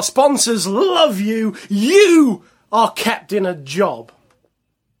when our sponsors love you, you are kept in a job.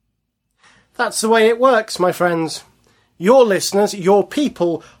 That's the way it works, my friends. Your listeners, your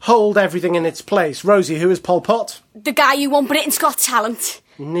people, hold everything in its place. Rosie, who is Pol Pot? The guy who won Britain's Got Talent.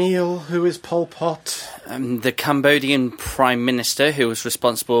 Neil, who is Pol Pot? The Cambodian Prime Minister who was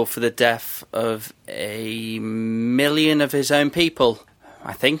responsible for the death of 1 million of his own people,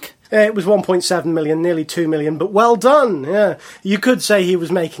 I think. It was 1.7 million, nearly 2 million, but well done, yeah. You could say he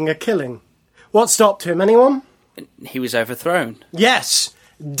was making a killing. What stopped him, anyone? He was overthrown. Yes,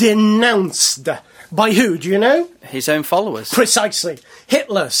 denounced. By who, do you know? His own followers. Precisely.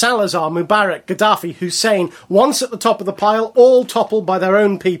 Hitler, Salazar, Mubarak, Gaddafi, Hussein, once at the top of the pile, all toppled by their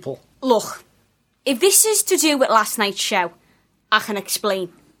own people. Look, if this is to do with last night's show, I can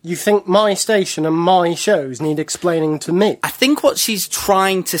explain. You think my station and my shows need explaining to me? I think what she's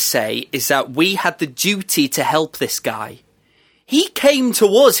trying to say is that we had the duty to help this guy. He came to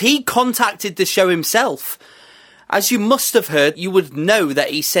us. He contacted the show himself. As you must have heard, you would know that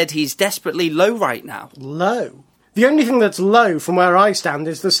he said he's desperately low right now. Low? The only thing that's low from where I stand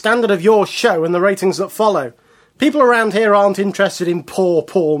is the standard of your show and the ratings that follow. People around here aren't interested in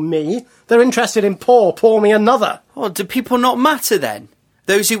poor me. They're interested in poor me another. Oh, do people not matter then?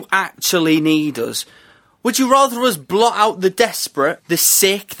 Those who actually need us. Would you rather us blot out the desperate, the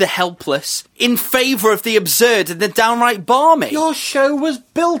sick, the helpless, in favour of the absurd and the downright balmy? Your show was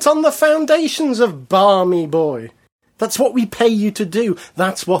built on the foundations of Balmy Boy. That's what we pay you to do.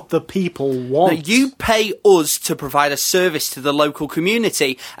 That's what the people want. No, you pay us to provide a service to the local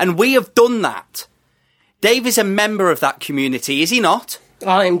community, and we have done that. Dave is a member of that community, is he not?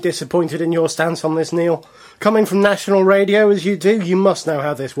 I'm disappointed in your stance on this, Neil. Coming from national radio as you do, you must know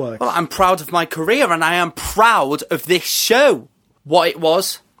how this works. Well, I'm proud of my career, and I am proud of this show. What it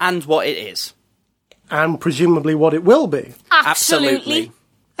was, and what it is. And presumably what it will be. Absolutely.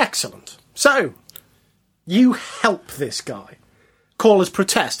 Excellent. So, you help this guy. callers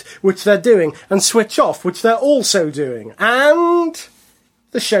protest, which they're doing, and switch off, which they're also doing. And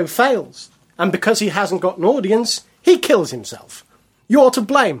the show fails. And because he hasn't got an audience, he kills himself. You're to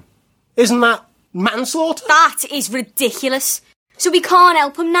blame. Isn't that manslaughter? That is ridiculous. So we can't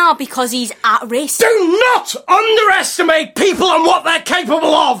help him now because he's at risk. Do not underestimate people and what they're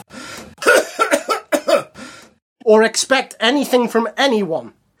capable of! Or expect anything from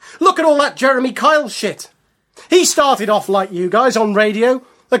anyone. Look at all that Jeremy Kyle shit. He started off like you guys on radio.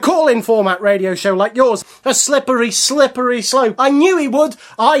 A call-in format radio show like yours. A slippery slope. I knew he would.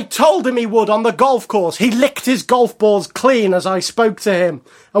 I told him he would on the golf course. He licked his golf balls clean as I spoke to him.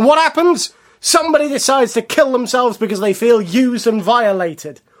 And what happens? Somebody decides to kill themselves because they feel used and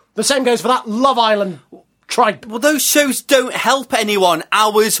violated. The same goes for that Love Island tripe. Well, those shows don't help anyone.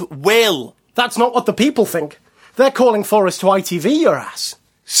 Ours will. That's not what the people think. They're calling for us to ITV your ass.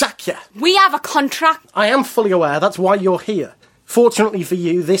 Sack ya. We have a contract. I am fully aware. That's why you're here. Fortunately for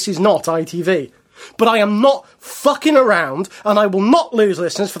you, this is not ITV. But I am not fucking around, and I will not lose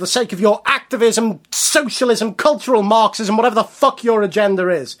listeners for the sake of your activism, socialism, cultural Marxism, whatever the fuck your agenda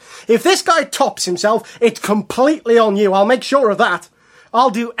is. If this guy tops himself, it's completely on you. I'll make sure of that. I'll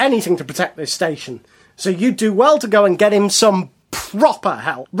do anything to protect this station. So you do well to go and get him some proper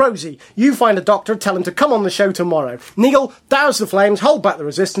help. Rosie, you find a doctor, tell him to come on the show tomorrow. Neil, douse the flames, hold back the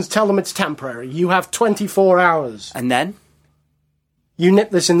resistance, tell them it's temporary. You have 24 hours. And then? You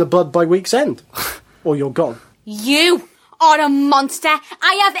nip this in the bud by week's end. Or you're gone. You are a monster.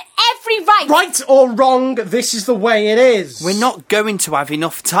 I have every right. Right or wrong, this is the way it is. We're not going to have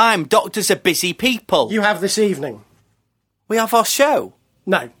enough time. Doctors are busy people. You have this evening. We have our show.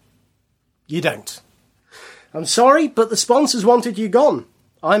 No, you don't. I'm sorry, but the sponsors wanted you gone.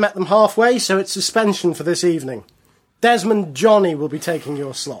 I met them halfway, so it's suspension for this evening. Desmond Johnny will be taking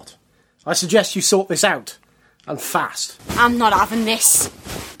your slot. I suggest you sort this out. And fast. I'm not having this.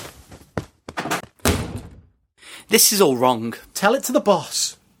 This is all wrong. Tell it to the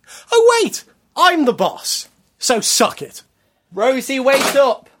boss. Oh, wait! I'm the boss. So suck it. Rosie, wake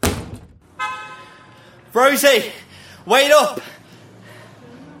up! Rosie, wait up!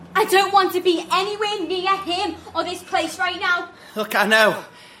 I don't want to be anywhere near him or this place right now. Look, I know.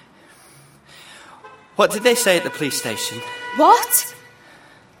 What did they say at the police station? What?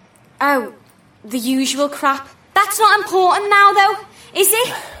 Oh, the usual crap. That's not important now, though, is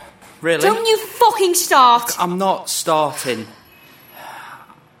it? Really? Don't you fucking start. Look, I'm not starting.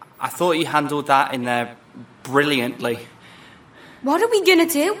 I thought you handled that in there brilliantly. What are we gonna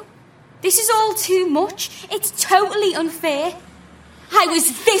do? This is all too much. It's totally unfair. I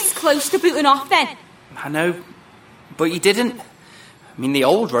was this close to booting off then. I know, but you didn't. I mean, the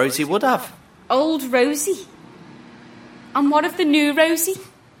old Rosie would have. Old Rosie? And what of the new Rosie?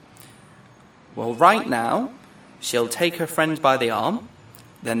 Well, right now, she'll take her friend by the arm,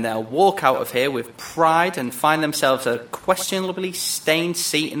 then they'll walk out of here with pride and find themselves a questionably stained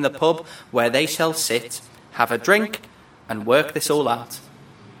seat in the pub where they shall sit, have a drink, and work this all out.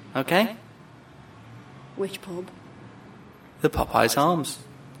 Okay? Which pub? The Popeyes Arms.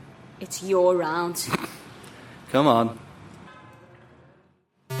 It's your round. Come on.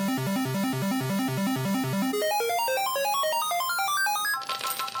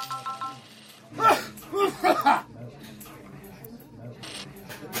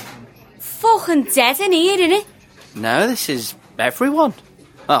 Fucking dead in here, innit? No, this is everyone.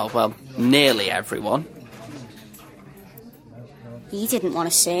 Oh, well, nearly everyone. He didn't want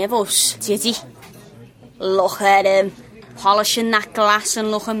to save us, did he? Look at him, polishing that glass,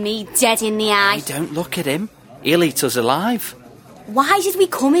 and look at me, dead in the eye. Hey, don't look at him. He'll eat us alive. Why did we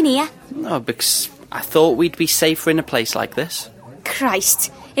come in here? No, because I thought we'd be safer in a place like this.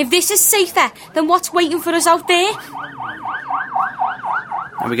 Christ, if this is safer, then what's waiting for us out there?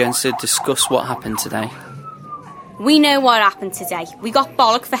 Are we going to discuss what happened today? We know what happened today. We got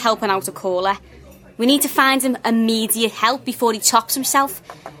bollock for helping out a caller. We need to find him immediate help before he tops himself.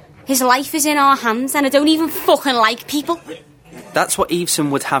 His life is in our hands, and I don't even fucking like people. That's what Eveson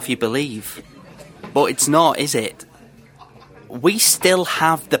would have you believe. But it's not, is it? We still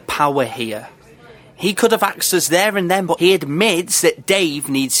have the power here. He could have axed us there and then, but he admits that Dave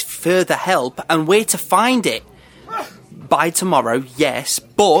needs further help, and we're to find it. By tomorrow, yes,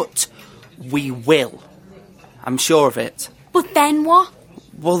 but we will. I'm sure of it. But then what?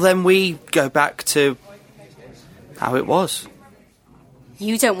 Well, then we go back to how it was.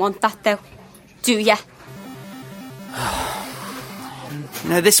 You don't want that, though, do ya?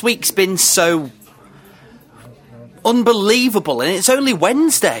 No, this week's been so unbelievable, and it's only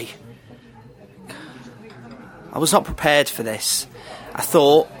Wednesday. I was not prepared for this. I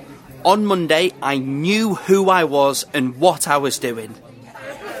thought On Monday, I knew who I was and what I was doing.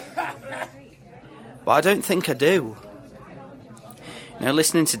 But I don't think I do. You know,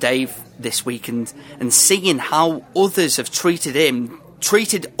 listening to Dave this week and seeing how others have treated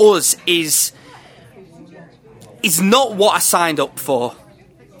us is not what I signed up for.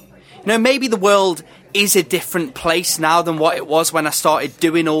 You know, maybe the world is a different place now than what it was when I started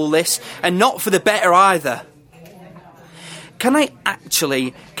doing all this, and not for the better either. Can I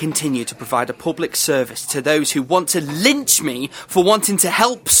actually continue to provide a public service to those who want to lynch me for wanting to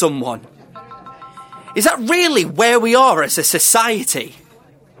help someone? Is that really where we are as a society?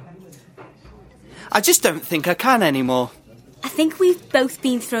 I just don't think I can anymore. I think we've both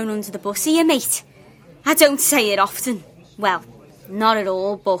been thrown under the bus here, mate. I don't say it often. Well, not at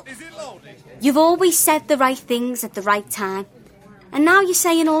all, but you've always said the right things at the right time. And now you're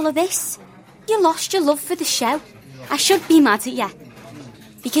saying all of this. You lost your love for the show. I should be mad at you.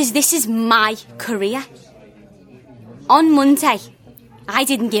 Because this is my career. On Monday, I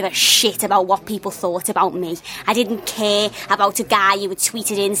didn't give a shit about what people thought about me. I didn't care about a guy who had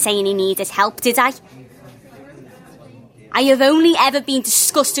tweeted in saying he needed help, did I? I have only ever been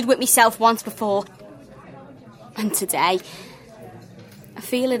disgusted with myself once before. And today, I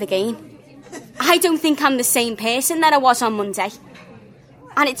feel it again. I don't think I'm the same person that I was on Monday.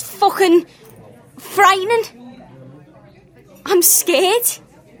 And it's fucking frightening. I'm scared.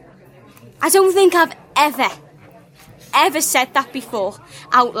 I don't think I've ever said that before,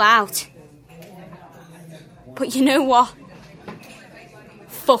 out loud. But you know what?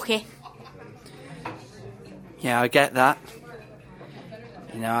 Fuck it. Yeah, I get that.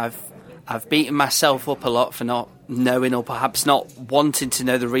 You know, I've beaten myself up a lot for not knowing or perhaps not wanting to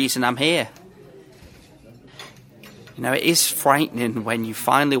know the reason I'm here. You know, it is frightening when you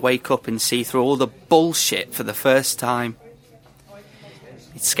finally wake up and see through all the bullshit for the first time.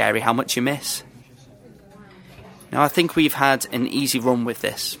 It's scary how much you miss. Now, I think we've had an easy run with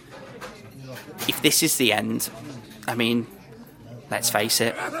this. If this is the end, I mean, let's face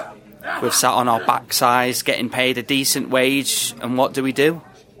it, we've sat on our backsides, getting paid a decent wage, and what do?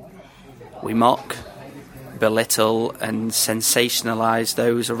 We mock, belittle, and sensationalise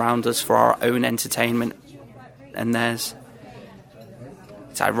those around us for our own entertainment and theirs.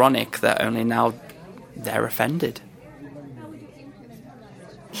 It's ironic that only now they're offended.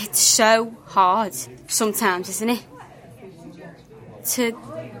 It's so hard sometimes, isn't it? To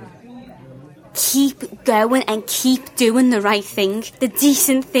keep going and keep doing the right thing, the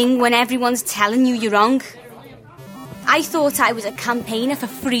decent thing when everyone's telling you you're wrong. I thought I was a campaigner for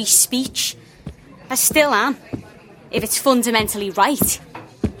free speech. I still am, if it's fundamentally right.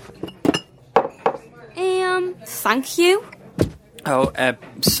 Thank you. Oh,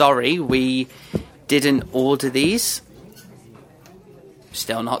 sorry, we didn't order these.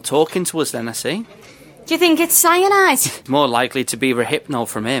 Still not talking to us then, I see. Do you think it's cyanide? More likely to be Rohypnol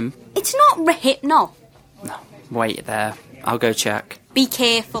from him. It's not Rohypnol. No, wait there. I'll go check. Be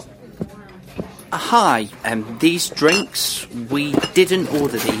careful. Hi, these drinks, we didn't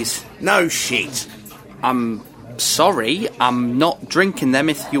order these. No shit. I'm sorry, I'm not drinking them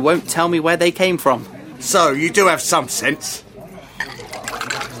if you won't tell me where they came from. So, you do have some sense.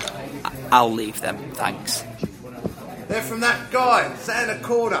 I'll leave them, thanks. They're from that guy, sat in the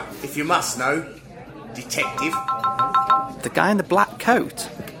corner, if you must know. Detective. The guy in the black coat?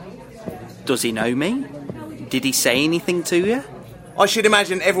 Does he know me? Did he say anything to you? I should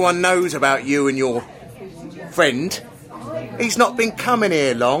imagine everyone knows about you and your friend. He's not been coming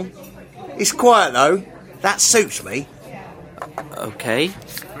here long. He's quiet, though. That suits me. Okay.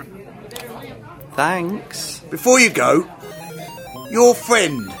 Thanks. Before you go, your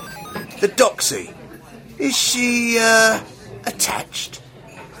friend, the Doxy, is she, attached?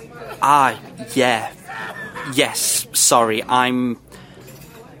 Yeah. Yes, sorry, I'm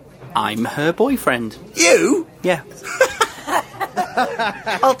her boyfriend. You? Yeah.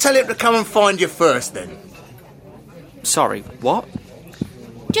 I'll tell him to come and find you first, then. Sorry, what?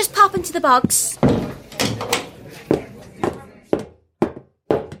 Just pop into the box.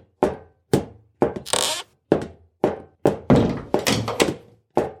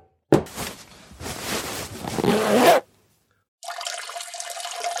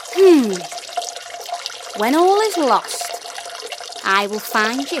 When all is lost, I will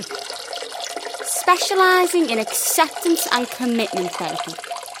find you. Specialising in acceptance and commitment therapy.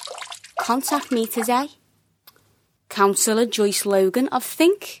 Contact me today. Counsellor Joyce Logan of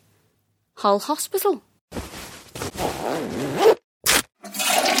Think, Hull Hospital. I'd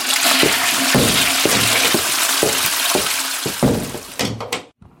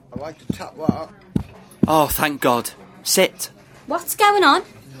like to top that up. Oh, thank God. Sit. What's going on?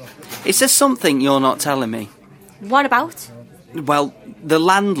 Is there something you're not telling me? What about? Well, the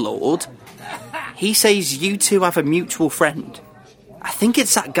landlord, he says you two have a mutual friend. I think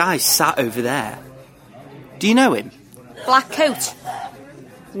it's that guy sat over there. Do you know him? Black coat?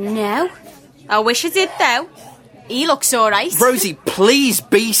 No. I wish I did, though. He looks alright. Rosie, please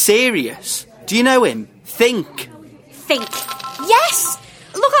be serious. Do you know him? Think. Think. Yes!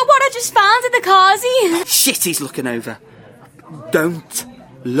 Look at what I just found in the carsy. Shit, he's looking over. Don't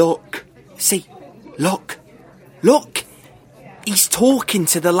look. See, look. Look. He's talking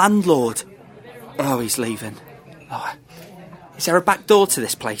to the landlord. Oh, he's leaving. Oh. Is there a back door to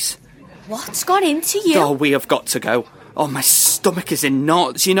this place? What's got into you? Oh, we have got to go. Oh, my stomach is in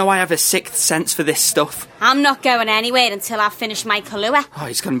knots. You know I have a sixth sense for this stuff. I'm not going anywhere until I've finished my Kahlua. Oh,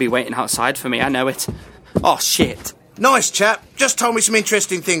 he's going to be waiting outside for me, I know it. Oh, shit. Nice chap. Just told me some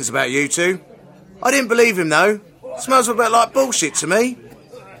interesting things about you two. I didn't believe him, though. Smells a bit like bullshit to me.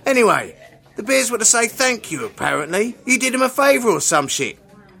 Anyway, the beers were to say thank you, apparently. You did him a favour or some shit.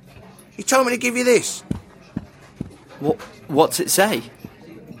 He told me to give you this. What's it say?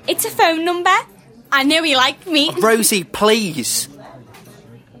 It's a phone number. I knew he liked me. Oh, Rosie, please.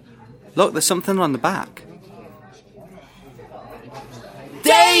 Look, there's something on the back.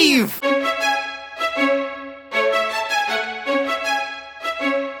 Dave!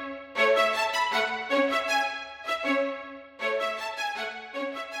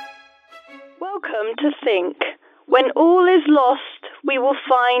 Welcome to Think. When all is lost, we will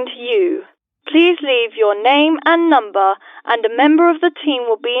find you. Please leave your name and number, and a member of the team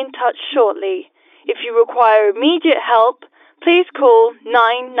will be in touch shortly. If you require immediate help, please call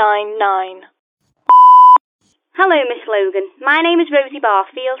 999. Hello, Miss Logan. My name is Rosie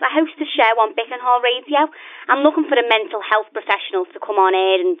Barfield. I host a show on Bickenhall Radio. I'm looking for a mental health professional to come on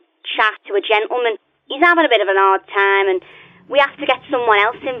air and chat to a gentleman. He's having a bit of an hard time and we have to get someone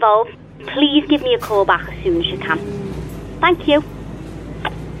else involved. Please give me a call back as soon as you can. Thank you.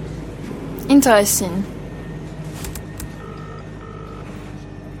 Interesting.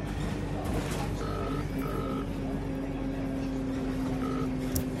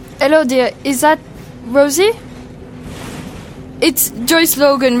 Hello, dear. Is that Rosie? It's Joyce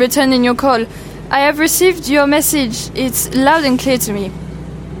Logan returning your call. I have received your message. It's loud and clear to me.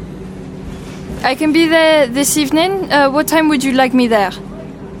 I can be there this evening. What time would you like me there?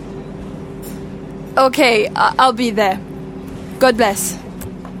 Okay, I'll be there. God bless.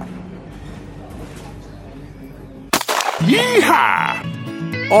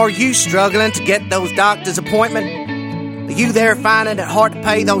 Yeehaw! Are you struggling to get those doctor's appointments? Are you there finding it hard to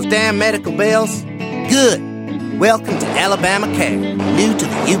pay those damn medical bills? Good. Welcome to Alabama Care, new to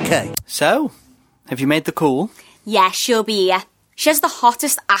the UK. So, have you made the call? Yeah, she'll be here. She has the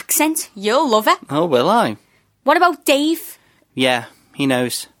hottest accent. You'll love her. Oh, will I? What about Dave? Yeah, he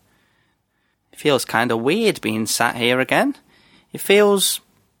knows. It feels kind of weird being sat here again. It feels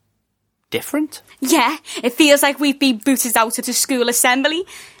different. Yeah, it feels like we've been booted out at a school assembly.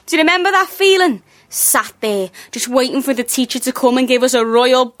 Do you remember that feeling? Sat there, just waiting for the teacher to come and give us a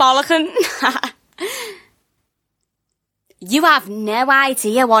royal bollocking. You have no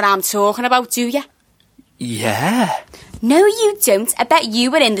idea what I'm talking about, do you? Yeah. No, you don't. I bet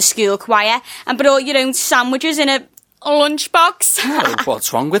you were in the school choir and brought your own sandwiches in a lunchbox. Oh,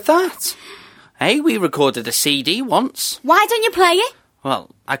 what's wrong with that? Hey, we recorded a CD once. Why don't you play it?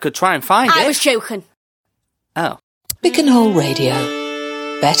 Well, I could try and find it. I was joking. Oh. Bickenhall Radio.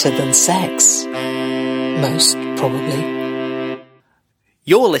 Better than sex. Most probably.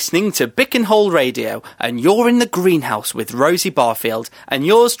 You're listening to Bickenhall Radio, and you're in the greenhouse with Rosie Barfield, and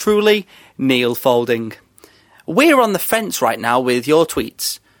yours truly, Neil Folding. We're on the fence right now with your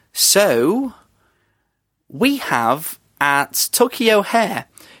tweets. So, we have at Tucky O'Hare,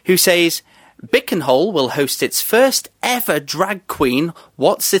 who says, Bickenhall will host its first ever drag queen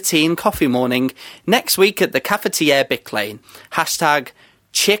What's the Tea and Coffee Morning next week at the Cafetiere Bic Lane. Hashtag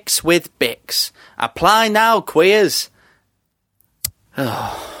Chicks with Bics. Apply now, queers.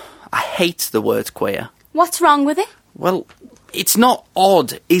 Oh, I hate the word queer. What's wrong with it? Well, it's not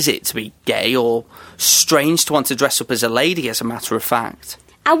odd, is it, to be gay or strange to want to dress up as a lady, as a matter of fact.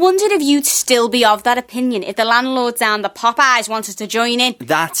 I wondered if you'd still be of that opinion if the landlord down the Popeyes wanted to join in.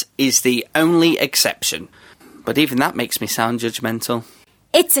 That is the only exception. But even that makes me sound judgmental.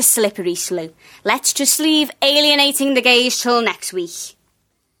 It's a slippery slope. Let's just leave alienating the gays till next week.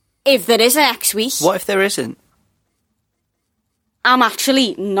 If there is a next week. What if there isn't? I'm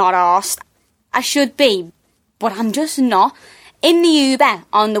actually not arsed. I should be, but I'm just not. In the Uber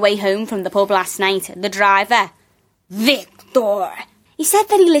on the way home from the pub last night, the driver, Victor, he said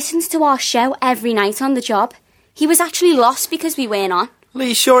that he listens to our show every night on the job. He was actually lost because we weren't on. Are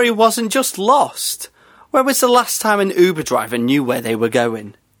you sure he wasn't just lost? When was the last time an Uber driver knew where they were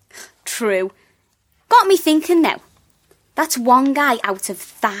going? True. Got me thinking now. That's one guy out of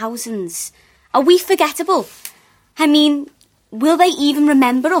thousands. Are we forgettable? I mean, will they even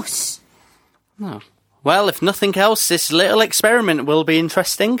remember us? No. Well, if nothing else, this little experiment will be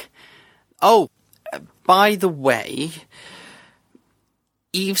interesting. Oh, by the way,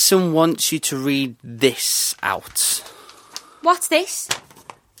 Eveson wants you to read this out. What's this?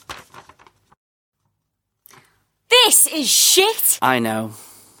 This is shit! I know.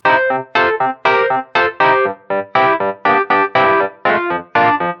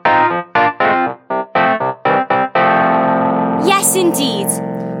 Yes, indeed.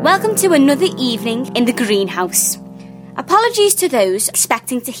 Welcome to another evening in the greenhouse. Apologies to those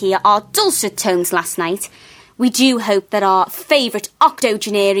expecting to hear our dulcet tones last night. We do hope that our favourite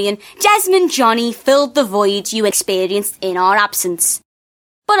octogenarian, Desmond Johnny, filled the void you experienced in our absence.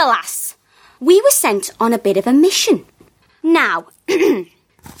 But alas, we were sent on a bit of a mission. Now, as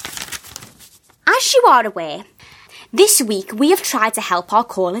you are aware, this week we have tried to help our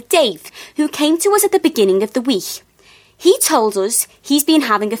caller Dave, who came to us at the beginning of the week. He told us he's been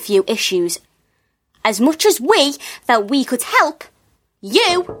having a few issues. As much as we felt we could help,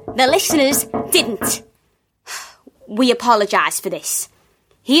 you, the listeners, didn't. We apologise for this.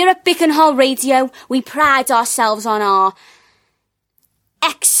 Here at Bickenhall Radio, we pride ourselves on our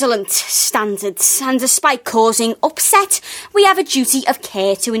excellent standards, and despite causing upset, we have a duty of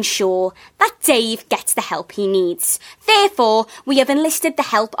care to ensure that Dave gets the help he needs. Therefore, we have enlisted the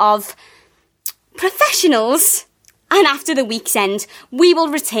help of professionals, and after the week's end, we will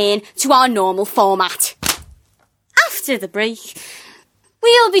return to our normal format. After the break,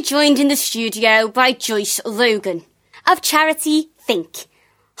 we'll be joined in the studio by Joyce Logan of charity Think,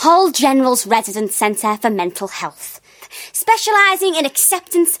 Hull General's Resident Centre for Mental Health, specialising in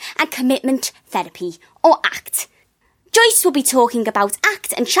acceptance and commitment therapy, or ACT. Joyce will be talking about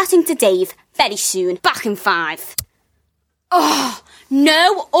ACT and chatting to Dave very soon. Back in 5. Oh,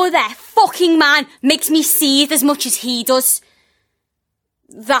 no other fucking man makes me seethe as much as he does.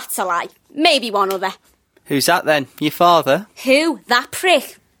 That's a lie. Maybe one other. Who's that then? Your father? Who? That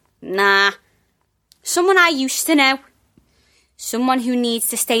prick? Nah. Someone I used to know. Someone who needs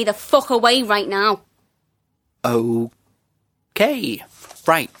to stay the fuck away right now. Okay.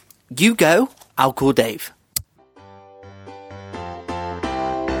 Right. You go. I'll call Dave.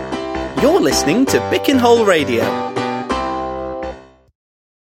 You're listening to Bickenhall Radio.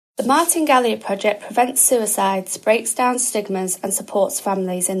 The Martin Gallia Project prevents suicides, breaks down stigmas and supports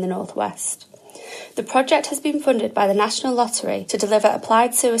families in the North West. The project has been funded by the National Lottery to deliver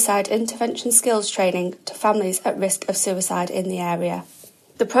applied suicide intervention skills training to families at risk of suicide in the area.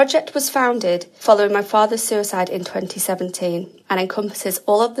 The project was founded following my father's suicide in 2017 and encompasses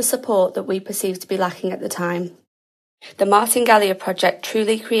all of the support that we perceived to be lacking at the time. The Martin Gallia Project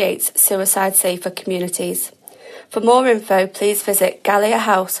truly creates suicide-safer communities. For more info, please visit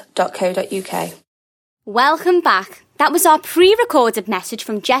galliahouse.co.uk. Welcome back. That was our pre-recorded message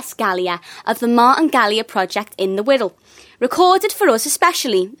from Jess Gallia of the Martin Gallia Project in the Wirral. Recorded for us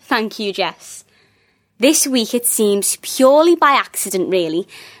especially. Thank you, Jess. This week it seems purely by accident, really.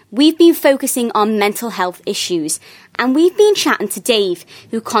 We've been focusing on mental health issues, and we've been chatting to Dave,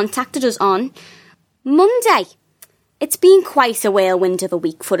 who contacted us on Monday. It's been quite a whirlwind of a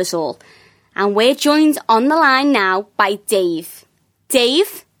week for us all, and we're joined on the line now by Dave.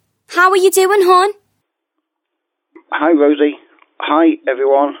 Dave, how are you doing, hon? Hi, Rosie. Hi,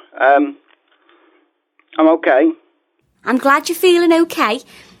 everyone. I'm okay. I'm glad you're feeling okay,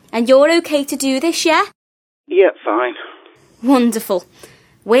 and you're okay to do this, yeah? Yeah, fine. Wonderful.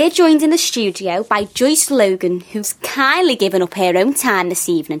 We're joined in the studio by Joyce Logan, who's kindly given up her own time this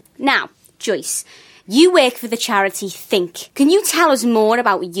evening. Now, Joyce, you work for the charity Think. Can you tell us more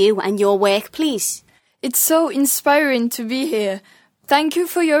about you and your work, please? It's so inspiring to be here. Thank you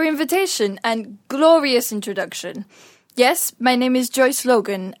for your invitation and glorious introduction. Yes, my name is Joyce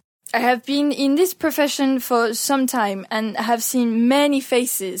Logan. I have been in this profession for some time and have seen many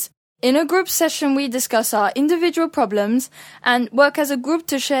faces. In a group session, we discuss our individual problems and work as a group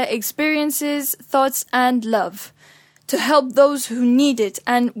to share experiences, thoughts, and love. To help those who need it,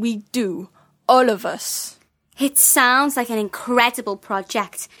 and we do. All of us. It sounds like an incredible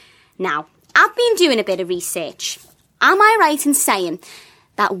project. Now, I've been doing a bit of research. Am I right in saying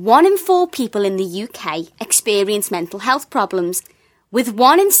that 1 in 4 people in the UK experience mental health problems, with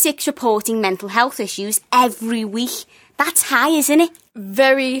 1 in 6 reporting mental health issues every week? That's high, isn't it?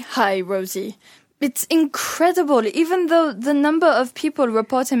 Very high, Rosie. It's incredible. Even though the number of people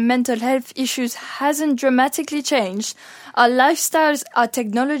reporting mental health issues hasn't dramatically changed, our lifestyles, our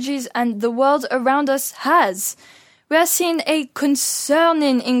technologies, and the world around us has. We are seeing a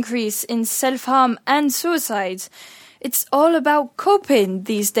concerning increase in self-harm and suicide. It's all about coping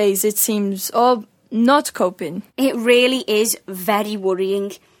these days, it seems, or not coping. It really is very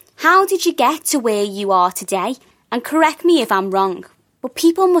worrying. How did you get to where you are today? And correct me if I'm wrong, but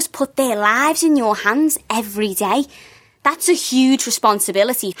people must put their lives in your hands every day. That's a huge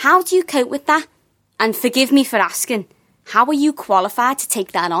responsibility. How do you cope with that? And forgive me for asking, how are you qualified to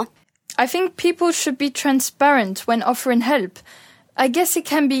take that on? I think people should be transparent when offering help. I guess it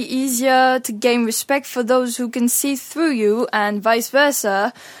can be easier to gain respect for those who can see through you and vice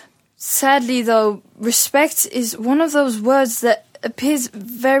versa. Sadly, though, respect is one of those words that appears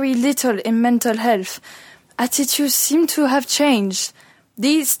very little in mental health. Attitudes seem to have changed.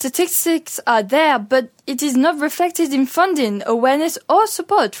 These statistics are there, but it is not reflected in funding, awareness or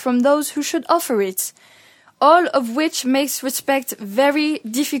support from those who should offer it. All of which makes respect very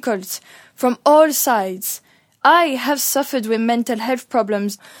difficult from all sides. I have suffered with mental health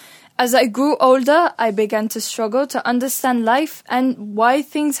problems. As I grew older, I began to struggle to understand life and why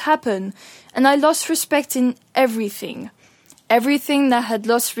things happen, and I lost respect in everything. Everything that had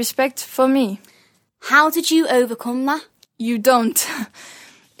lost respect for me. How did you overcome that? You don't.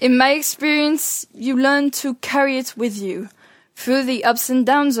 In my experience, you learn to carry it with you, through the ups and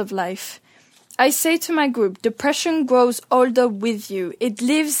downs of life. I say to my group, depression grows older with you. It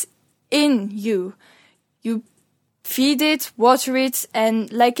lives in you. You feed it, water it,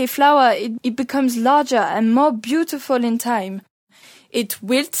 and like a flower, it becomes larger and more beautiful in time. It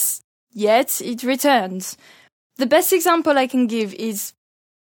wilts, yet it returns. The best example I can give is,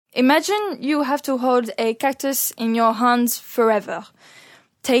 imagine you have to hold a cactus in your hands forever,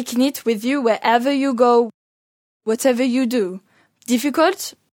 taking it with you wherever you go, whatever you do.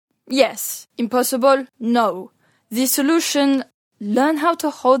 Difficult? Yes. Impossible? No. The solution, learn how to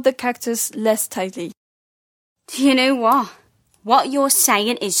hold the cactus less tightly. Do you know what? What you're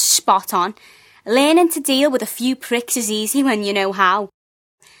saying is spot on. Learning to deal with a few pricks is easy when you know how.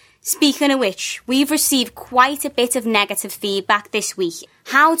 Speaking of which, we've received quite a bit of negative feedback this week.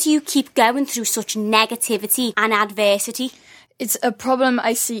 How do you keep going through such negativity and adversity? It's a problem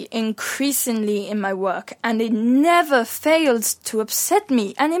I see increasingly in my work, and it never fails to upset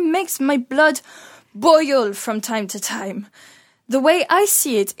me, and it makes my blood boil from time to time. The way I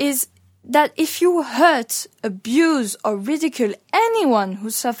see it is that if you hurt, abuse, or ridicule anyone who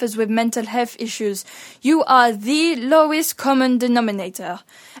suffers with mental health issues, you are the lowest common denominator.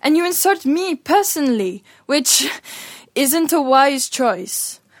 And you insult me personally, which isn't a wise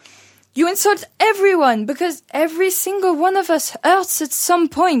choice. You insult everyone because every single one of us hurts at some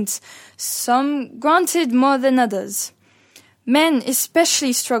point, some granted more than others. Men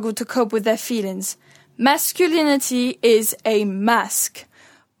especially struggle to cope with their feelings. Masculinity is a mask.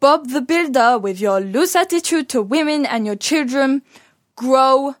 Bob the Builder with your loose attitude to women and your children.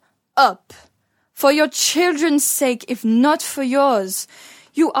 Grow up. For your children's sake, if not for yours.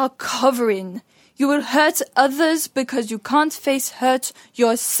 You are covering. You will hurt others because you can't face hurt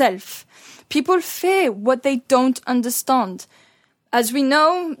yourself. People fear what they don't understand. As we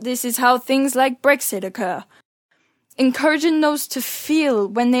know, this is how things like Brexit occur. Encouraging those to feel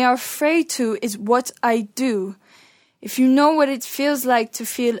when they are afraid to is what I do. If you know what it feels like to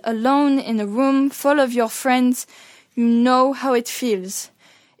feel alone in a room full of your friends, you know how it feels.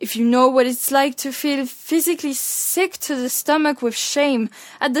 If you know what it's like to feel physically sick to the stomach with shame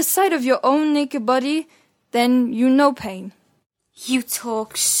at the sight of your own naked body, then you know pain. You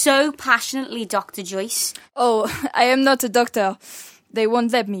talk so passionately, Dr. Joyce. Oh, I am not a doctor. They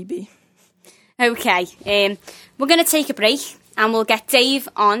won't let me be. Okay, we're going to take a break and we'll get Dave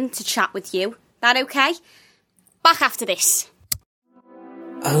on to chat with you. That okay? Back after this.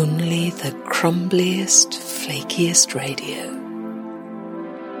 Only the crumbliest, flakiest radio.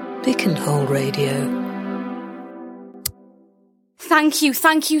 Bickenhole Radio. Thank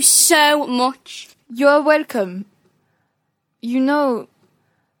you so much. You're welcome. You know,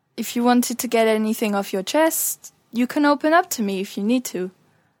 if you wanted to get anything off your chest, you can open up to me if you need to.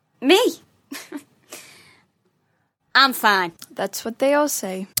 Me? I'm fine. That's what they all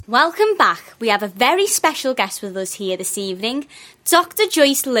say. Welcome back. We have a very special guest with us here this evening, Dr.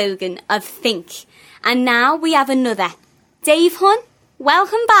 Joyce Logan of Think. And now we have another. Dave Hunn,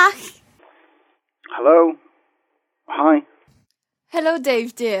 welcome back. Hello. Hi. Hello,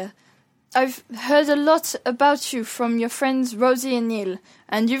 Dave, dear. I've heard a lot about you from your friends Rosie and Neil,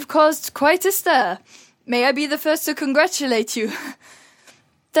 and you've caused quite a stir. May I be the first to congratulate you?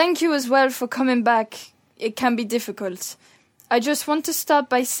 thank you as well for coming back. It can be difficult. I just want to start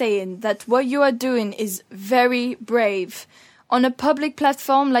by saying that what you are doing is very brave on a public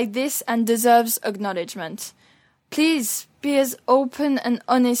platform like this and deserves acknowledgement. Please be as open and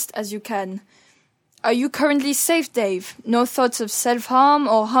honest as you can. Are you currently safe, Dave? No thoughts of self-harm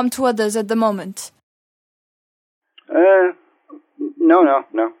or harm to others at the moment?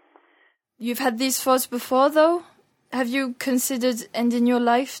 No. You've had these thoughts before, though? Have you considered ending your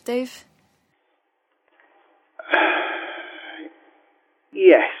life, Dave?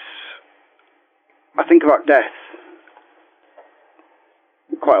 Yes. I think about death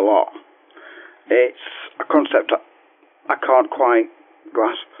quite a lot. It's a concept I can't quite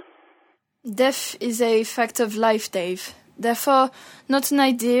grasp. Death is a fact of life, Dave. Therefore, not an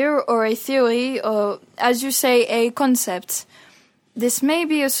idea or a theory or, as you say, a concept. This may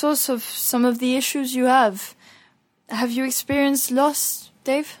be a source of some of the issues you have. Have you experienced loss,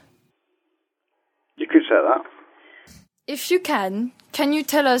 Dave? You could say that. If you can you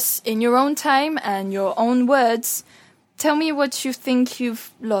tell us in your own time and your own words, tell me what you think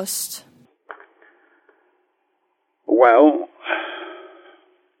you've lost? Well,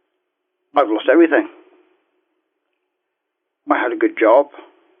 I've lost everything. I had a good job,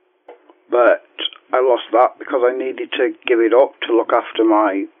 but I lost that because I needed to give it up to look after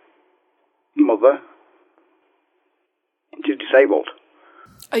my mother. She's disabled.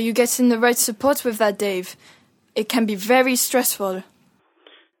 Are you getting the right support with that, Dave? It can be very stressful.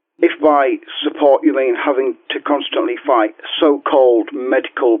 If by support you mean having to constantly fight so-called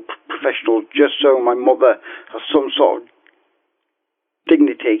medical professionals just so my mother has some sort of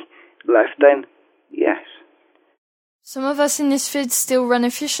dignity left, then yes. Some of us in this field still run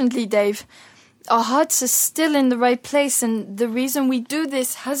efficiently, Dave. Our hearts are still in the right place, and the reason we do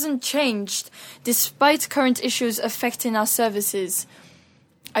this hasn't changed, despite current issues affecting our services.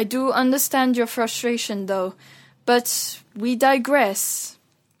 I do understand your frustration, though, but we digress.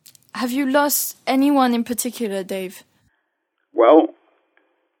 Have you lost anyone in particular, Dave? Well,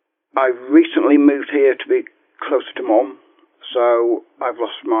 I've recently moved here to be closer to Mum, so I've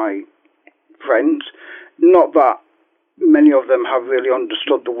lost my friends. Not that many of them have really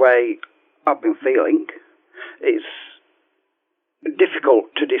understood the way I've been feeling. It's difficult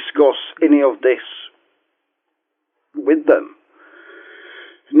to discuss any of this with them.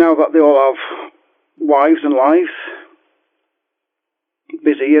 Now that they all have wives and lives,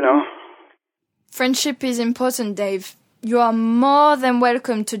 busy, you know. Friendship is important, Dave. You are more than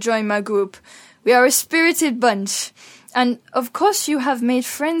welcome to join my group. We are a spirited bunch. And of course you have made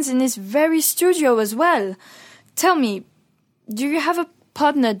friends in this very studio as well. Tell me, do you have a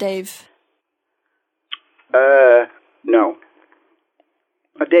partner, Dave? No.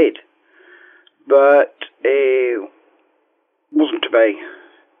 I did. But it wasn't to be.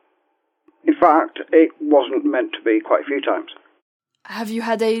 In fact, it wasn't meant to be quite a few times. Have you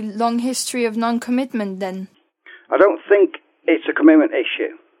had a long history of non-commitment then? I don't think it's a commitment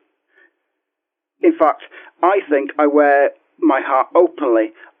issue. In fact, I think I wear my heart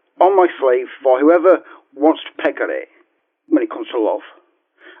openly on my sleeve for whoever wants to peg at it when it comes to love.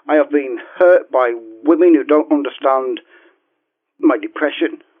 I have been hurt by women who don't understand my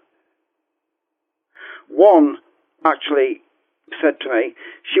depression. One actually said to me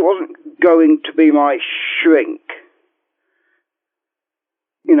she wasn't going to be my shrink.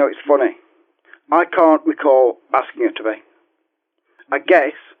 You know, it's funny. I can't recall asking her to be. I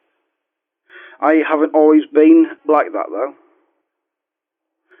guess I haven't always been like that, though.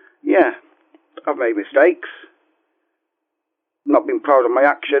 Yeah, I've made mistakes. Not been proud of my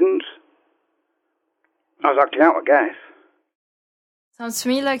actions. I was acting out, I guess. Sounds to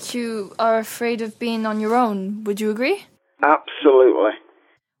me like you are afraid of being on your own. Would you agree? Absolutely.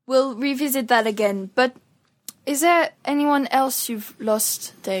 We'll revisit that again, but is there anyone else you've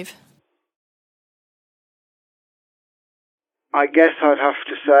lost, Dave? I guess I'd have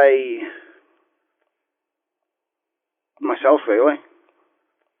to say myself, really.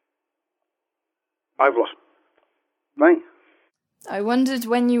 I've lost me. I wondered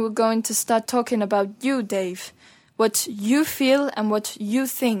when you were going to start talking about you, Dave. What you feel and what you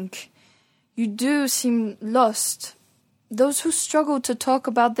think. You do seem lost. Those who struggle to talk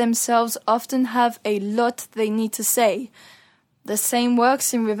about themselves often have a lot they need to say. The same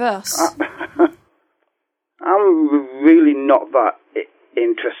works in reverse. I'm really not that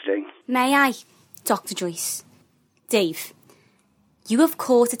interesting. May I, Dr. Joyce? Dave, you have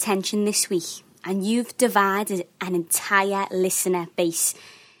caught attention this week, and you've divided an entire listener base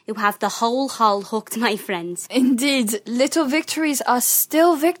who have the whole hall hooked, my friends. Indeed, little victories are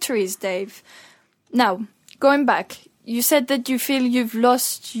still victories, Dave. Now, going back, You said that you feel you've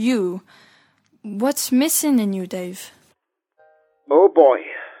lost you. What's missing in you, Dave? Oh boy.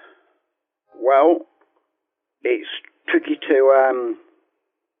 Well, it's tricky to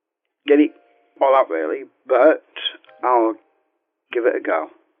get it all out really, but I'll give it a go.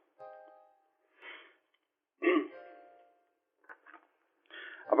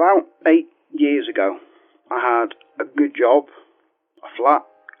 About 8 years ago, I had a good job, a flat,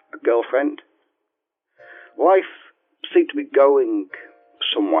 a girlfriend. Life seemed to be going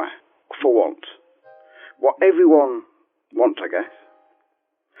somewhere, for once. What everyone wants, I guess.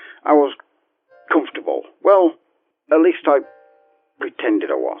 I was comfortable. Well, at least I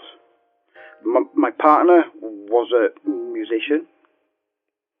pretended I was. My partner was a musician,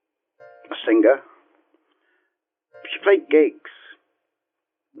 a singer. She played gigs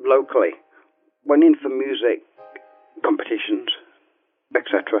locally, went in for music competitions,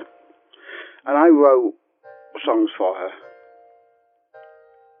 etc. And I wrote songs for her.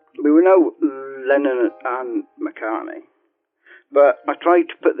 We were no Lennon and McCartney, but I tried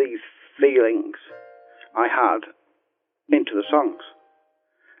to put these feelings I had into the songs.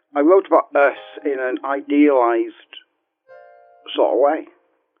 I wrote about us in an idealised sort of way.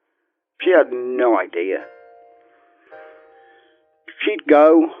 She had no idea. She'd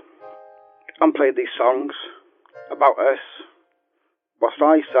go and play these songs about us whilst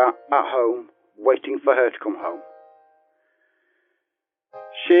I sat at home waiting for her to come home.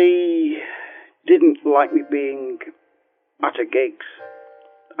 She didn't like me being at her gigs.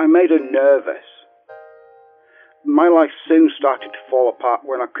 I made her nervous. My life soon started to fall apart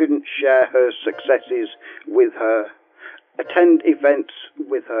when I couldn't share her successes with her, attend events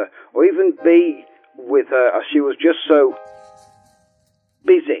with her, or even be with her, as she was just so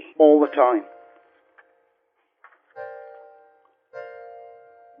busy all the time.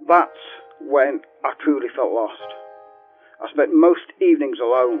 That's when I truly felt lost. I spent most evenings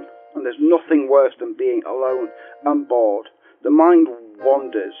alone, and there's nothing worse than being alone and bored. The mind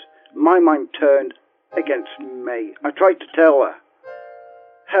wanders. My mind turned against me. I tried to tell her.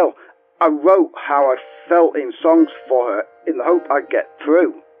 Hell, I wrote how I felt in songs for her in the hope I'd get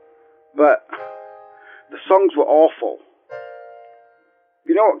through. But the songs were awful.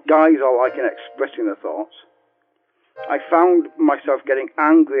 You know what guys are like in expressing their thoughts? I found myself getting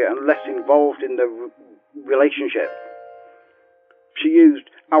angrier and less involved in the relationship. She used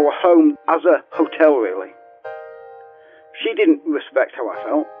our home as a hotel, really. She didn't respect how I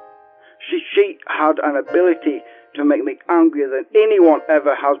felt. She had an ability to make me angrier than anyone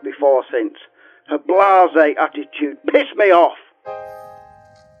ever has before or since. Her blasé attitude pissed me off.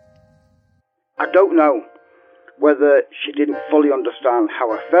 I don't know whether she didn't fully understand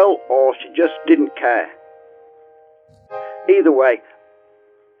how I felt or she just didn't care. Either way,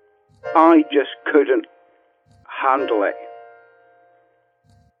 I just couldn't handle it.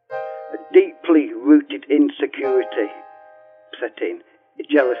 A deeply rooted insecurity set in,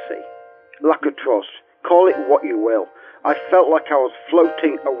 jealousy, lack of trust, call it what you will. I felt like I was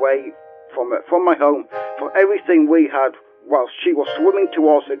floating away from her, from my home, from everything we had, whilst she was swimming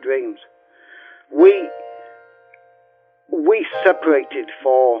towards her dreams. We separated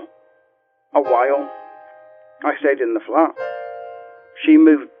for a while. I stayed in the flat. She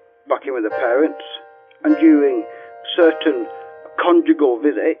moved back in with her parents, and during certain conjugal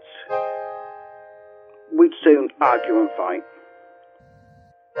visits, we'd soon argue and fight.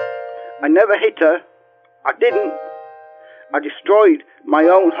 I never hit her. I didn't. I destroyed my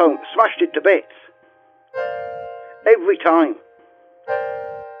own home, smashed it to bits. Every time.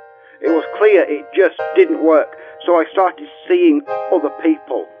 It was clear it just didn't work, so I started seeing other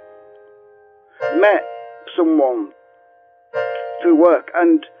people. Met someone through work,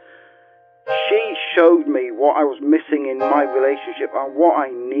 and she showed me what I was missing in my relationship and what I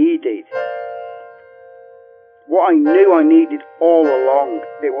needed. What I knew I needed all along.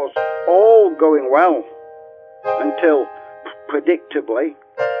 It was all going well until, predictably,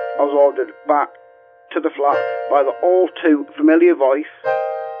 I was ordered back to the flat by the all too familiar voice.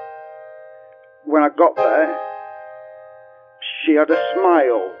 When I got there, she had a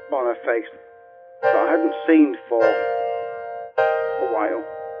smile on her face that I hadn't seen for a while.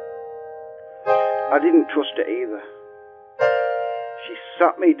 I didn't trust it either. She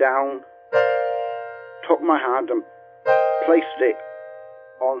sat me down, took my hand and placed it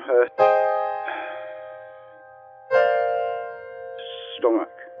on her stomach.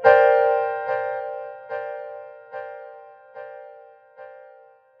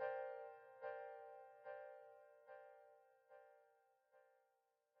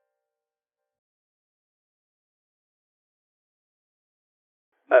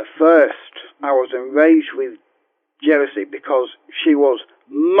 At first, I was enraged with jealousy because she was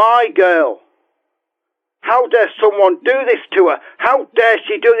my girl. How dare someone do this to her? How dare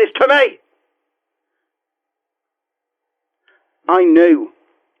she do this to me? I knew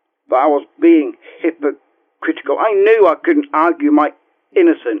that I was being hypocritical. I knew I couldn't argue my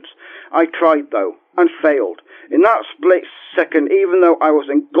innocence. I tried, though, and failed. In that split second, even though I was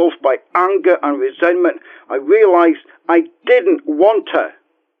engulfed by anger and resentment, I realised I didn't want her.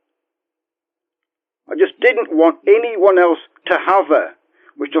 I just didn't want anyone else to have her,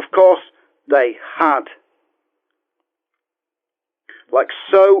 which of course they had. Like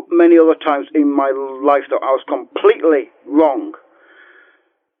so many other times in my life, though, I was completely wrong.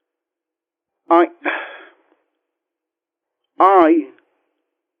 I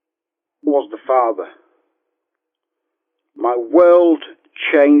was the father. My world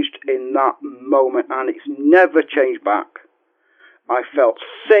changed in that moment, and it's never changed back. I felt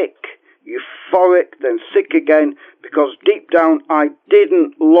sick, euphoric, then sick again, because deep down I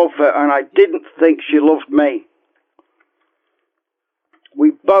didn't love her, and I didn't think she loved me.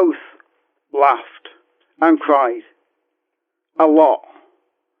 We both laughed and cried a lot.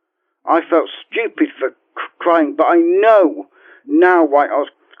 I felt stupid for crying, but I know now why I was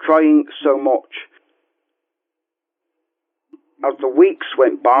crying so much. As the weeks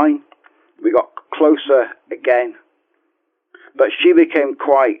went by, we got closer again, but she became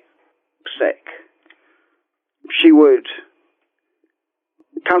quite sick. She would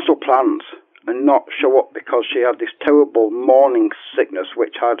cancel plans and not show up because she had this terrible morning sickness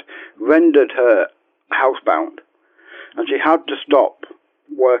which had rendered her housebound, and she had to stop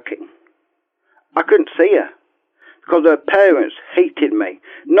working. I couldn't see her because her parents hated me,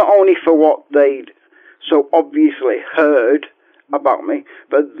 not only for what they'd so obviously heard about me,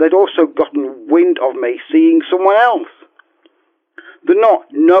 but they'd also gotten wind of me seeing someone else. The not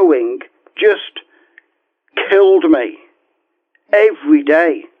knowing just killed me every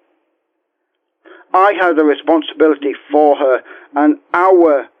day. I had a responsibility for her and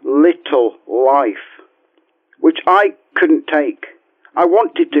our little life, which I couldn't take. I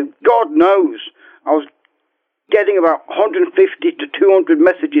wanted to. God knows. I was getting about 150 to 200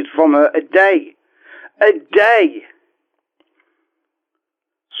 messages from her a day. A day!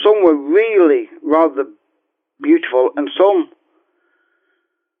 Some were really rather beautiful, and some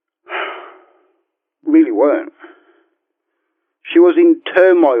really weren't. She was in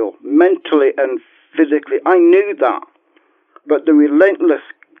turmoil, mentally and physically. I knew that. But the relentless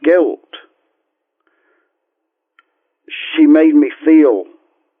guilt she made me feel,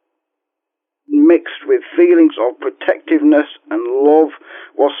 mixed with feelings of protectiveness and love,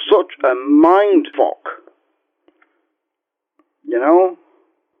 was such a mind fuck. You know?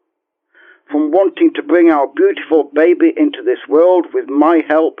 From wanting to bring our beautiful baby into this world with my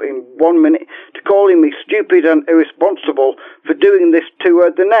help in 1 minute, to calling me stupid and irresponsible for doing this to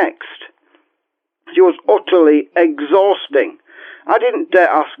her the next. She was utterly exhausting. I didn't dare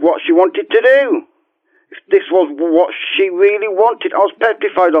ask what she wanted to do. If this was what she really wanted, I was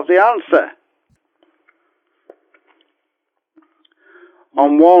petrified of the answer.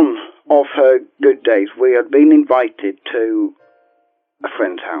 On one of her good days, we had been invited to a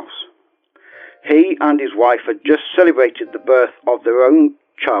friend's house. He and his wife had just celebrated the birth of their own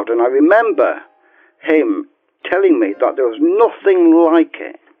child, and I remember him telling me that there was nothing like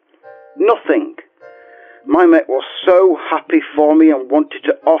it. Nothing. My mate was so happy for me and wanted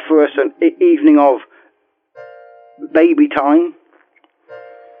to offer us an evening of baby time,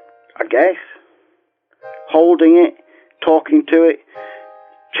 I guess. Holding it, talking to it,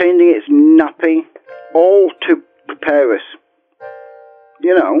 changing its nappy, all to prepare us.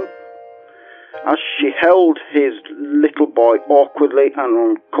 You know, as she held his little boy awkwardly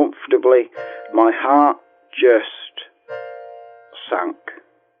and uncomfortably, my heart just sank.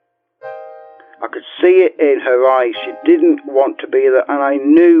 I could see it in her eyes. She didn't want to be there, and I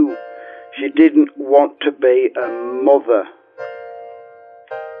knew she didn't want to be a mother.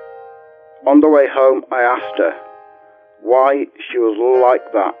 On the way home, I asked her why she was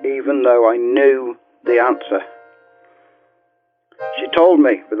like that, even though I knew the answer. She told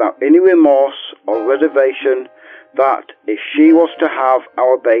me, without any remorse or reservation, that if she was to have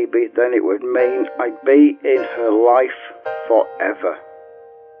our baby, then it would mean I'd be in her life forever.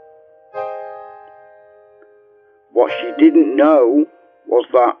 What she didn't know was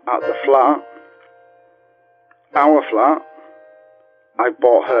that at the flat, our flat, I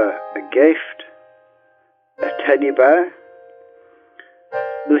bought her a gift, a teddy bear,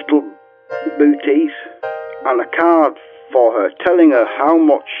 little booties, and a card for her, telling her how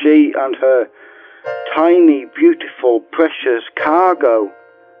much she and her tiny, beautiful, precious cargo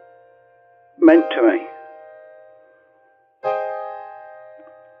meant to me.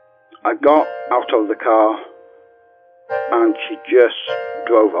 I got out of the car and she just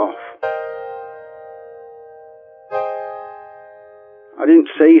drove off. I didn't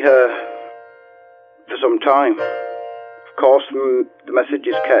see her for some time. Of course, the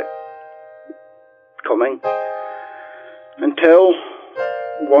messages kept coming until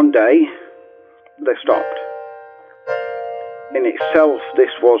one day they stopped. In itself,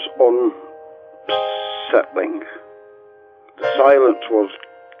 this was unsettling. The silence was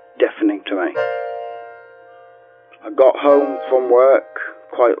deafening to me. I got home from work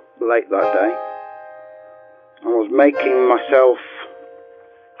quite late that day. I was making myself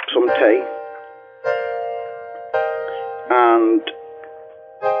some tea, and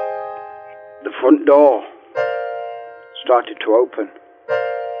the front door started to open.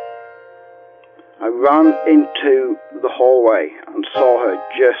 I ran into the hallway and saw her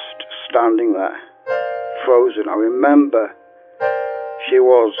just standing there, frozen. I remember she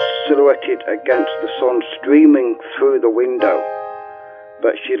was silhouetted against the sun streaming through the window,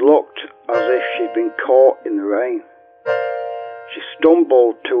 but she looked as if she'd been caught in the rain. She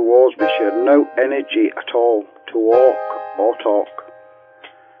stumbled towards me. She had no energy at all to walk or talk.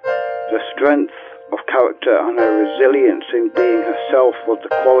 Her strength of character and her resilience in being herself was the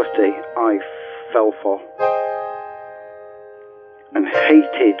quality I fell for and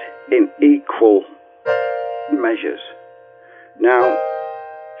hated in equal measures. Now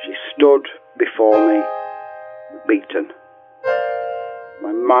she stood before me, beaten.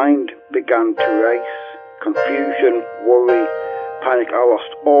 My mind began to race. Confusion, worry, panic. I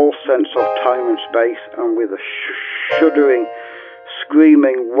lost all sense of time and space, and with a shuddering,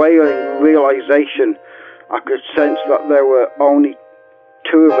 screaming, wailing realization, I could sense that there were only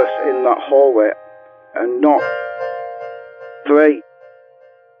two of us in that hallway, and not three.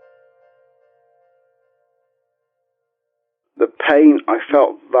 The pain I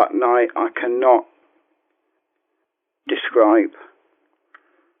felt that night I cannot describe.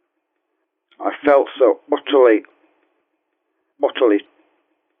 I felt so utterly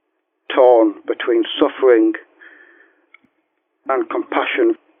torn between suffering and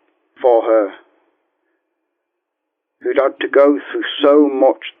compassion for her, who'd had to go through so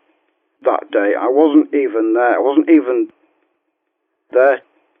much that day. I wasn't even there. I wasn't even there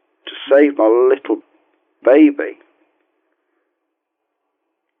to save my little baby.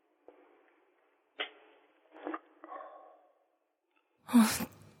 Oh,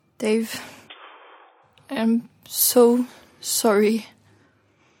 Dave, I am so sorry.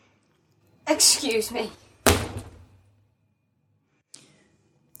 Excuse me.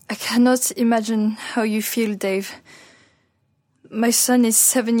 I cannot imagine how you feel, Dave. My son is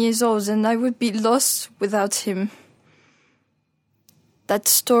 7 years old and I would be lost without him. That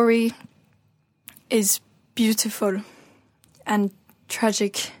story is beautiful and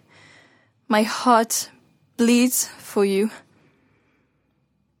tragic. My heart bleeds for you.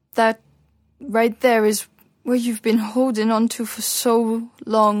 That right there is where you've been holding on to for so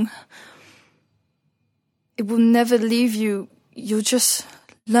long. It will never leave you. You'll just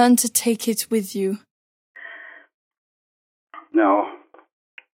learn to take it with you. No.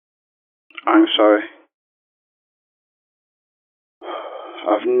 I'm sorry.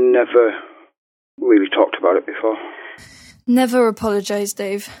 I've never really talked about it before. Never apologize,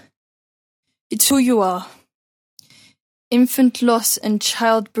 Dave. It's who you are. Infant loss and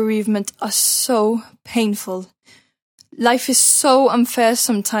child bereavement are so painful. Life is so unfair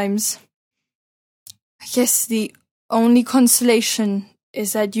sometimes. I guess the only consolation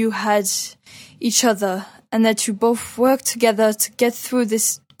is that you had each other and that you both worked together to get through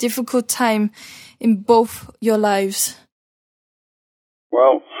this difficult time in both your lives.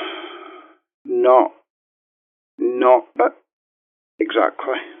 Well, not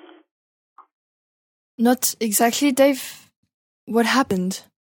exactly. Not exactly, Dave? What happened?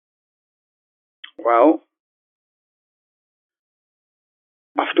 Well,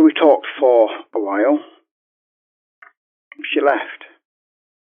 after we talked for a while, she left.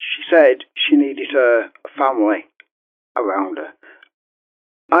 She said she needed her family around her.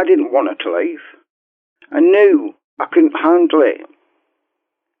 I didn't want her to leave. I knew I couldn't handle it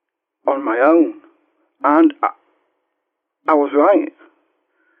on my own, and I was right.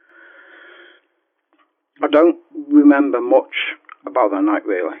 I don't remember much about that night,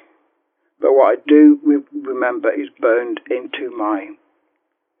 really. But what I do remember is burned into my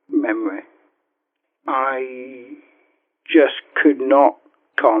memory. I just could not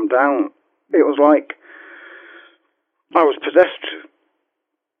calm down. It was like I was possessed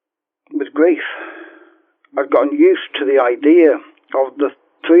with grief. I'd gotten used to the idea of the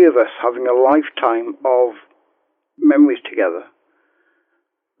three of us having a lifetime of memories together.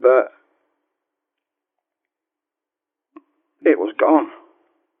 But it was gone.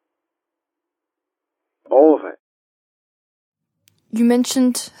 All of it. You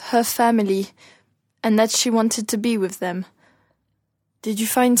mentioned her family and that she wanted to be with them. Did you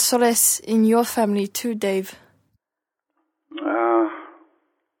find solace in your family too, Dave?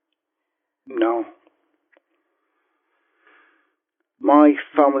 No. My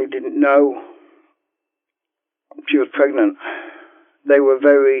family didn't know she was pregnant. They were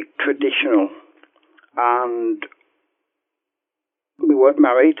very traditional, and we weren't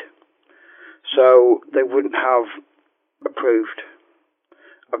married, so they wouldn't have approved.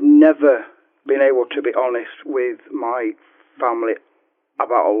 I've never been able to be honest with my family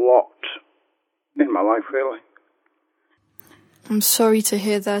about a lot in my life, really. I'm sorry to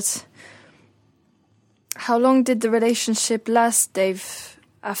hear that. How long did the relationship last, Dave,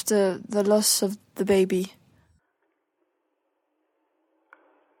 after the loss of the baby?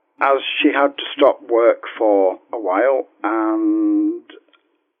 As she had to stop work for a while, and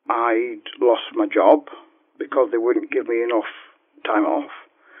I'd lost my job because they wouldn't give me enough time off,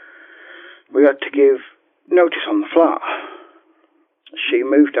 we had to give notice on the flat. She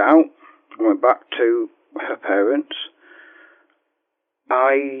moved out and went back to her parents.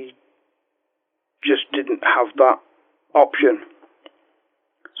 I just didn't have that option.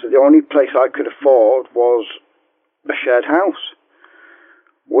 So the only place I could afford was a shared house,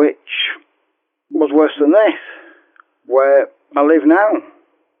 which was worse than this, where I live now.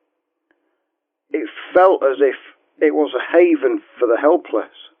 It felt as if it was a haven for the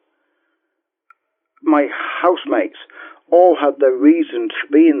helpless. My housemates all had their reasons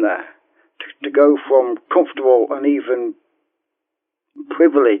for being there, to go from comfortable and even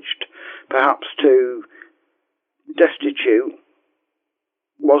privileged, perhaps, to destitute,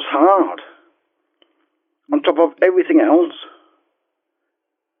 was hard. On top of everything else,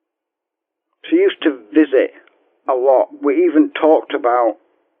 she used to visit a lot. We even talked about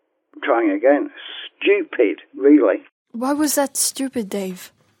trying again. Stupid, really. Why was that stupid,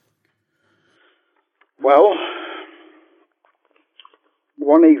 Dave? Well,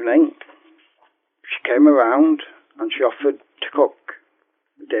 one evening, she came around and she offered to cook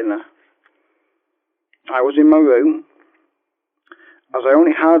dinner. I was in my room, as I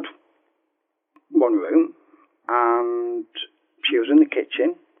only had one room, and she was in the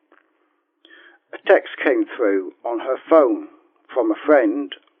kitchen. A text came through on her phone from a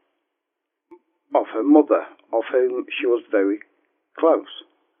friend of her mother, of whom she was very close.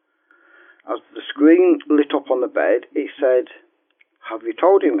 As the screen lit up on the bed, it said, "Have you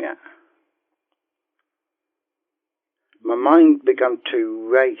told him yet?" My mind began to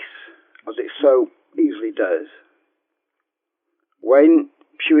race, as it so easily does. When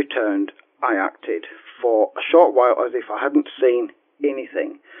she returned, I acted for a short while as if I hadn't seen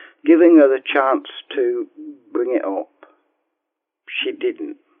anything, giving her the chance to bring it up. She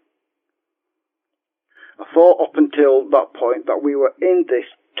didn't. I thought up until that point that we were in this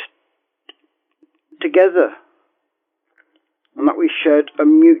together, and that we shared a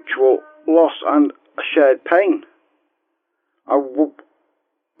mutual loss and a shared pain.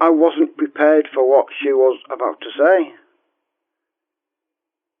 I wasn't prepared for what she was about to say.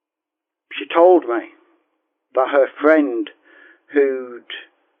 She told me that her friend who'd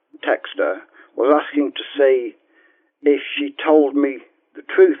texted her was asking to see if she told me the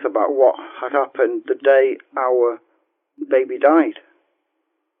truth about what had happened the day our baby died.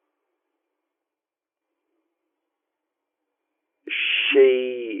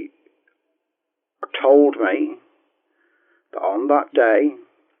 She told me that on that day,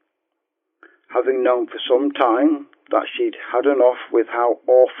 having known for some time that she'd had enough with how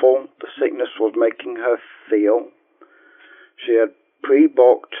awful the sickness was making her feel, she had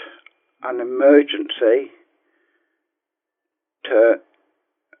pre-booked an emergency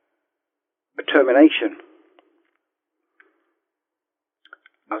termination.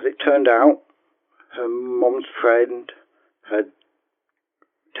 As it turned out, her mum's friend had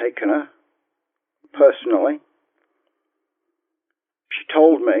taken her personally. She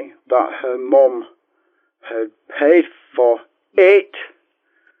told me that her mum had paid for it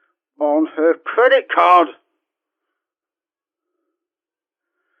on her credit card.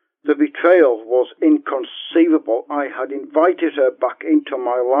 The betrayal was inconceivable. I had invited her back into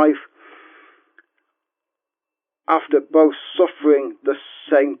my life after both suffering the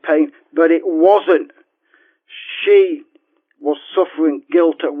same pain, but it wasn't. She was suffering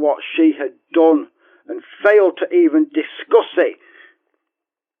guilt at what she had done and failed to even discuss it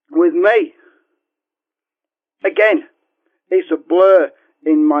with me. Again, it's a blur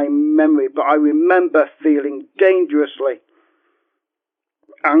in my memory, but I remember feeling dangerously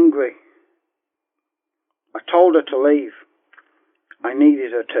angry. I told her to leave. I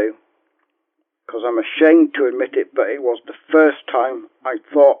needed her to, because I'm ashamed to admit it, but it was the first time I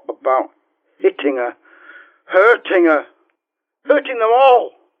thought about hitting her, hurting them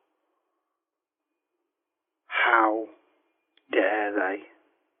all. How dare they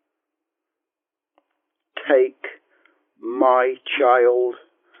take my child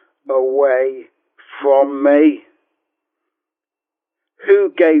away from me?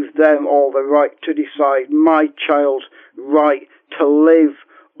 Who gave them all the right to decide my child's right to live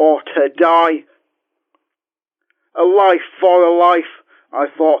or to die? A life for a life. I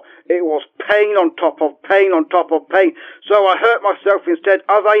thought it was pain on top of pain on top of pain, so I hurt myself instead,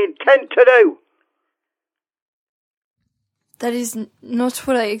 as I intend to do. That is not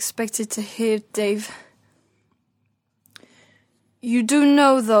what I expected to hear, Dave. You do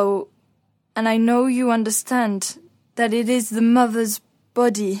know, though, and I know you understand, that it is the mother's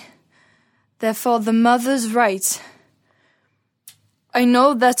body, therefore the mother's right. I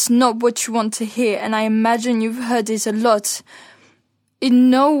know that's not what you want to hear, and I imagine you've heard it a lot. In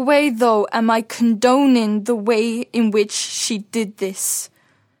no way, though, am I condoning the way in which she did this.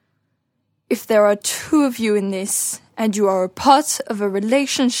 If there are two of you in this, and you are a part of a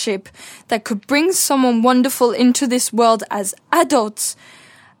relationship that could bring someone wonderful into this world as adults,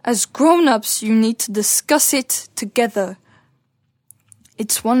 as grown-ups, you need to discuss it together.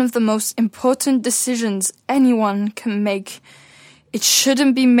 It's one of the most important decisions anyone can make. It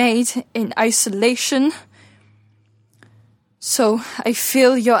shouldn't be made in isolation. So I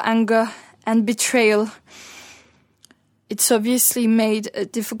feel your anger and betrayal. It's obviously made a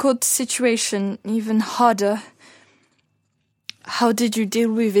difficult situation even harder. How did you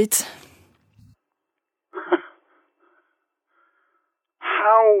deal with it?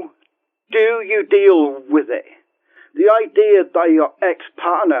 How do you deal with it? The idea that your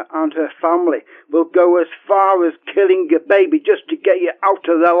ex-partner and her family will go as far as killing your baby just to get you out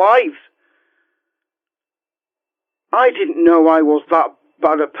of their lives. I didn't know I was that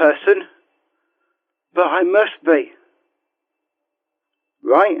bad a person, but I must be.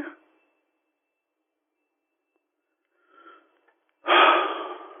 Right?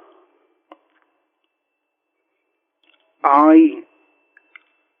 I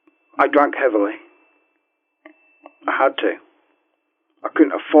drank heavily. I had to. I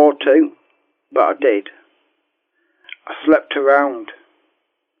couldn't afford to, but I did. I slept around.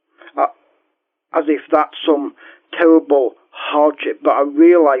 As if that's some terrible hardship, but I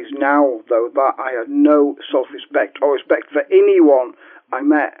realise now, though, that I had no self-respect or respect for anyone I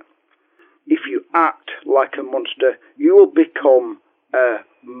met. If you act like a monster, you will become a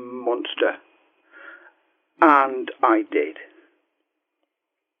monster. And I did.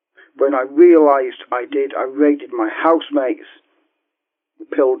 When I realised I did, I raided my housemate's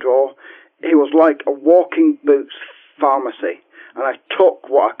pill drawer. It was like a walking Boots pharmacy, and I took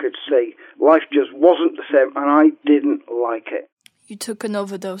what I could see. Life just wasn't the same, and I didn't like it. You took an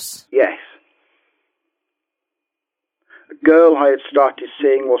overdose? Yes. A girl I had started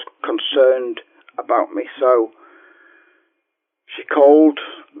seeing was concerned about me, so she called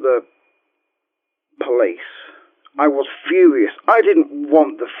the police. I was furious. I didn't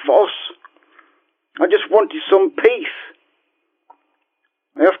want the fuss. I just wanted some peace.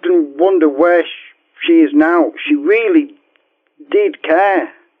 I often wonder where she is now. She really did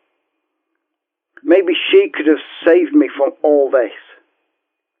care. Maybe she could have saved me from all this.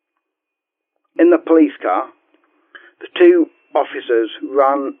 In the police car, the two officers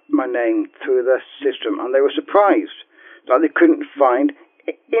ran my name through the system, and they were surprised that they couldn't find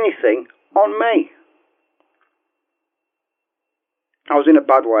anything on me. I was in a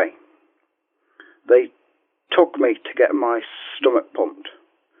bad way. They took me to get my stomach pumped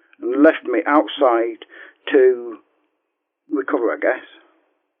and left me outside to recover, I guess.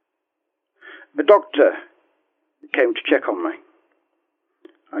 A doctor came to check on me,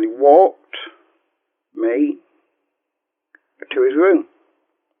 and he walked me to his room.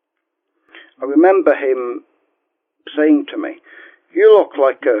 I remember him saying to me, "You look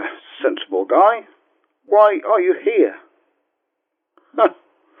like a sensible guy. Why are you here?"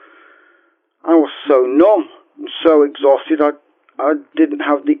 I was so numb and so exhausted I didn't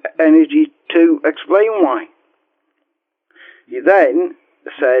have the energy to explain why. He then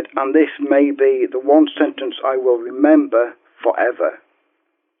said, and this may be the one sentence I will remember forever.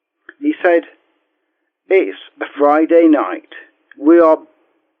 He said, "It's a Friday night. We are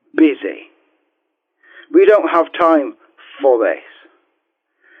busy. We don't have time for this."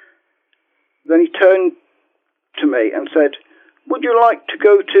 Then he turned to me and said, "Would you like to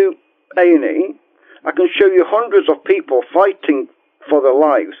go to A&E? I can show you hundreds of people fighting for their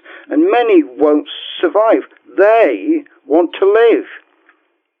lives, and many won't survive. They want to live.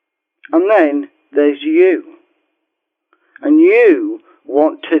 And then there's you. And you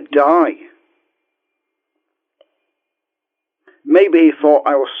want to die. Maybe he thought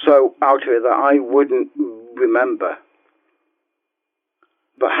I was so out of it that I wouldn't remember.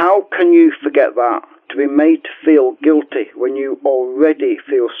 But how can you forget that? To be made to feel guilty when you already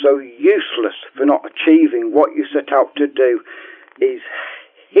feel so useless for not achieving what you set out to do is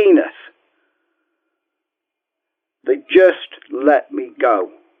heinous. They just let me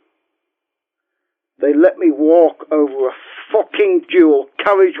go. They let me walk over a fucking dual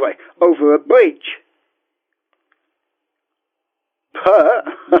carriageway, over a bridge. But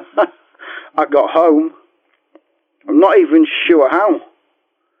I got home. I'm not even sure how.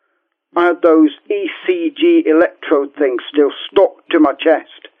 I had those ECG electrode things still stuck to my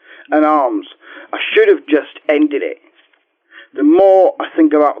chest and arms. I should have just ended it. The more I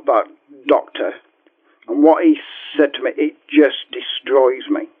think about that doctor and what he said to me, it just destroys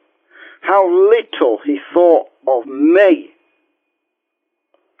me. How little he thought of me.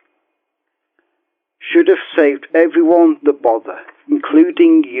 Should have saved everyone the bother,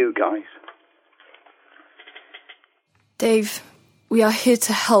 including you guys. Dave, we are here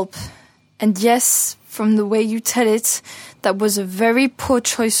to help. And yes, from the way you tell it, that was a very poor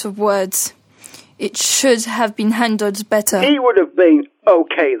choice of words. It should have been handled better. He would have been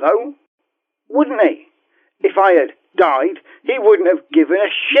okay, though, wouldn't he? If I had died, he wouldn't have given a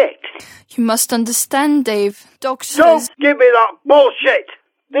shit. You must understand, Dave. Doctors... Don't give me that bullshit!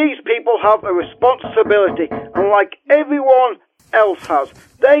 These people have a responsibility, and like everyone else has,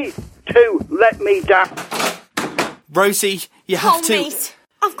 they too let me down. Rosie, you have to... mate,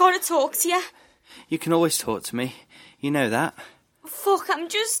 I've got to talk to you. You can always talk to me. You know that. Fuck, I'm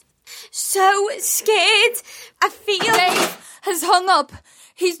just so scared. I feel... Dave has hung up.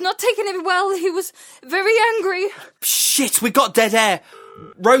 He's not taking it well. He was very angry. Shit, we got dead air.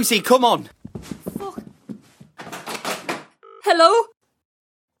 Rosie, come on. Fuck. Hello?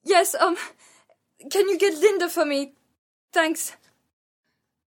 Yes, can you get Linda for me? Thanks.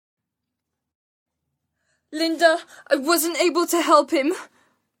 Linda, I wasn't able to help him.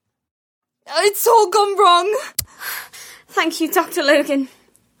 It's all gone wrong. Thank you, Dr. Logan.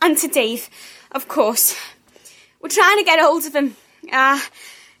 And to Dave, of course. We're trying to get hold of him.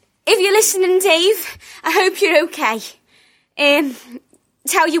 If you're listening, Dave, I hope you're okay.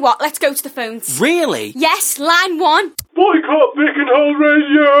 Tell you what, let's go to the phones. Really? Yes, line 1. Boycott Bickenhole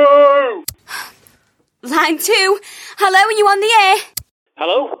Radio! Line 2. Hello, are you on the air?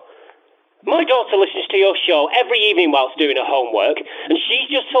 Hello? My daughter listens to your show every evening whilst doing her homework, and she's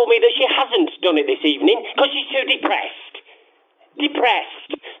just told me that she hasn't done it this evening because she's too depressed.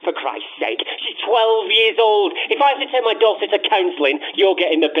 Depressed, for Christ's sake. She's 12 years old. If I have to take my daughter to counselling, you're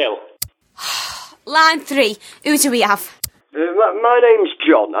getting the bill. Line 3. Who do we have? My name's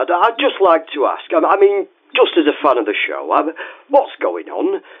John. I'd just like to ask, I mean, just as a fan of the show, what's going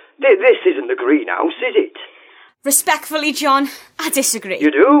on? This isn't the greenhouse, is it? Respectfully, John, I disagree.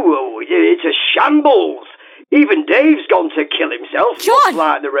 You do? It's a shambles. Even Dave's gone to kill himself. John!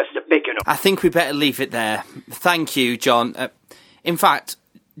 Like the rest of Bickenhole. I think we better leave it there. Thank you, John. In fact,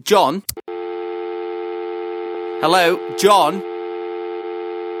 John? Hello, John?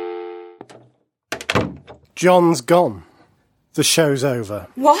 John's gone. The show's over.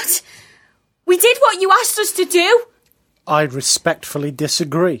 What? We did what you asked us to do. I respectfully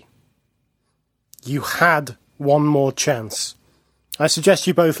disagree. You had one more chance. I suggest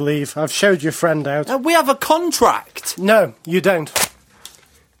you both leave. I've showed your friend out. We have a contract. No, you don't.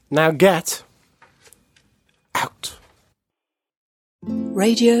 Now get out.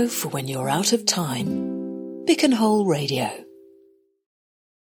 Radio for when you're out of time. Bickenhole Radio.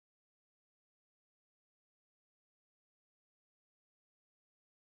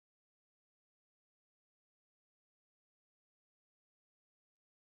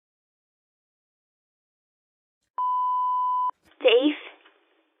 Dave?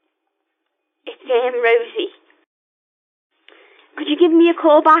 It's Rosie. Could you give me a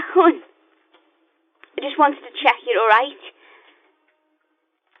call back, hon? I just wanted to check you're alright.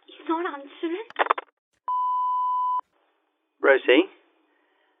 He's not answering. Rosie?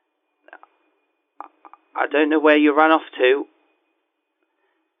 I don't know where you ran off to.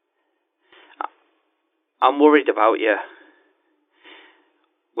 I'm worried about you.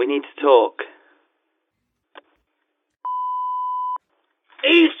 We need to talk.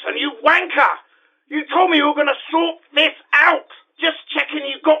 Ethan, you wanker! You told me you were going to sort this out. Just checking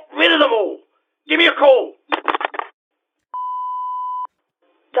you got rid of them all. Give me a call.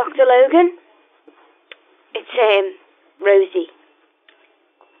 Dr. Logan? It's, Rosie.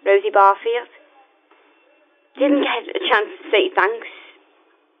 Rosie Barfield. Didn't get a chance to say thanks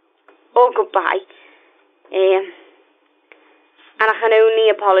or goodbye. And I can only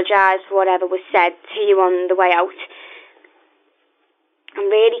apologise for whatever was said to you on the way out. I'm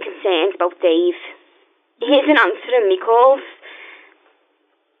really concerned about Dave. He isn't answering me calls.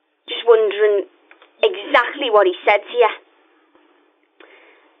 Just wondering exactly what he said to you.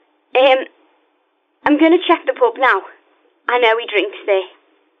 I'm going to check the pub now. I know he drinks there.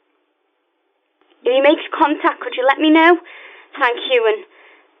 If he makes contact, could you let me know? Thank you.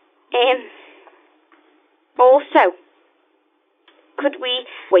 And also, could we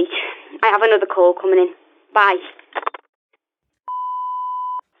wait? I have another call coming in. Bye.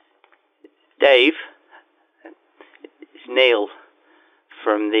 Dave, it's Neil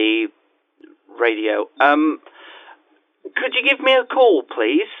from the radio. Could you give me a call,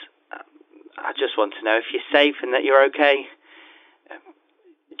 please? I just want to know if you're safe and that you're okay.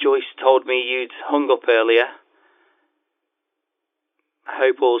 Joyce told me you'd hung up earlier. I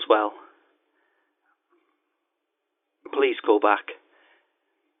hope all's well. Please call back.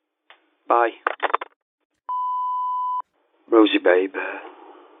 Bye. Rosie, babe,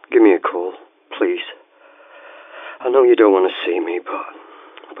 give me a call, please. I know you don't want to see me,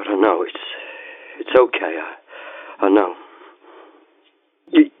 but I know it's okay. I know.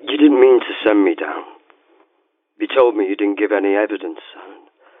 You didn't mean to send me down. You told me you didn't give any evidence.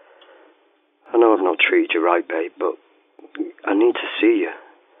 I know I've not treated you right, babe, but I need to see you.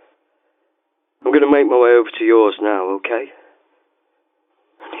 I'm going to make my way over to yours now, okay?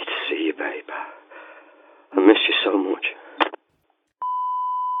 I need to see you, babe. I miss you so much.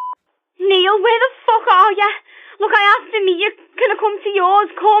 Neil, where the fuck are you? Look, I asked him, you're going to come to yours.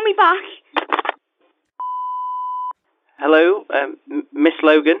 Call me back. Hello, Miss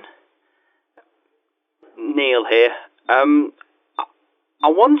Logan. Neil here. I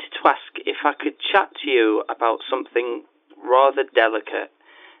wanted to ask if I could chat to you about something rather delicate,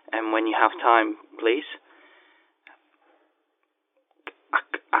 and when you have time, please.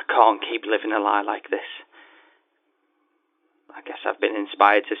 I can't keep living a lie like this. I guess I've been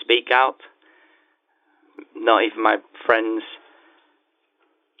inspired to speak out. Not even my friends,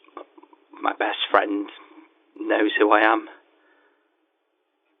 my best friend, knows who I am.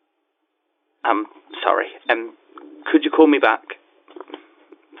 I'm sorry. Could you call me back?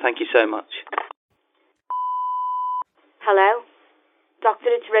 Thank you so much. Hello? Doctor,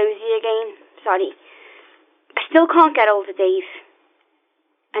 it's Rosie again. Sorry. I still can't get hold of Dave.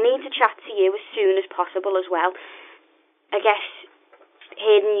 I need to chat to you as soon as possible as well. I guess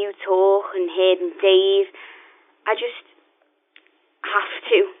hearing you talk and hearing Dave, I just have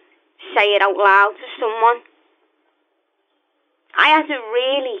to say it out loud to someone. I had a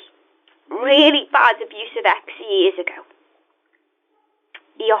really, really bad abusive ex years ago.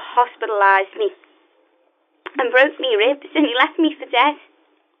 He hospitalised me and broke me ribs and he left me for dead.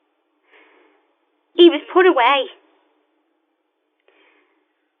 He was put away.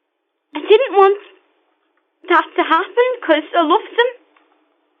 I didn't want that to happen because I loved him.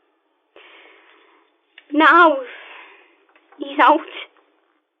 Now he's out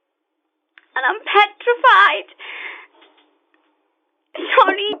and I'm petrified.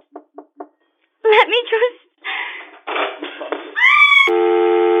 Sorry. Let me just...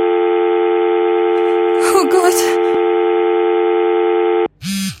 Oh, God.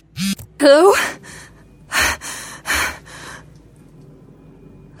 Hello?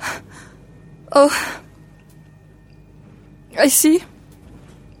 Oh. I see.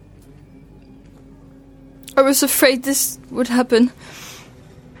 I was afraid this would happen.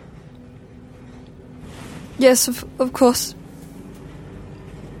 Yes, of course.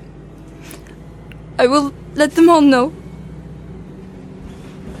 I will let them all know.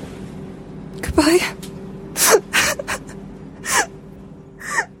 Goodbye.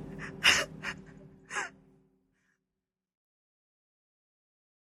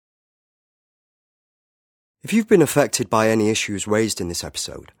 If you've been affected by any issues raised in this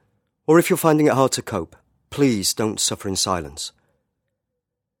episode, or if you're finding it hard to cope, please don't suffer in silence.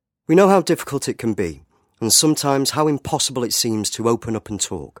 We know how difficult it can be, and sometimes how impossible it seems to open up and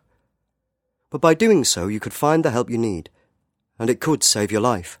talk. But by doing so, you could find the help you need, and it could save your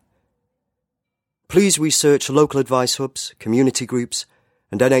life. Please research local advice hubs, community groups,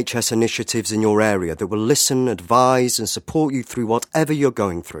 and NHS initiatives in your area that will listen, advise, and support you through whatever you're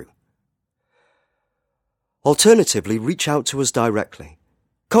going through. Alternatively, reach out to us directly.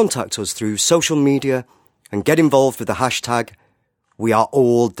 Contact us through social media and get involved with the hashtag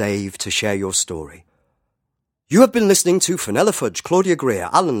 #WeAreAllDave to share your story. You have been listening to Fenella Fudge, Claudia Greer,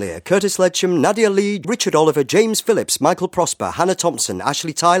 Alan Lear, Curtis Ledsham, Nadia Lee, Richard Oliver, James Phillips, Michael Prosper, Hannah Thompson,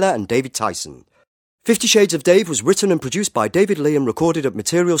 Ashley Tyler and David Tyson. 50 Shades of Dave was written and produced by David Lee and recorded at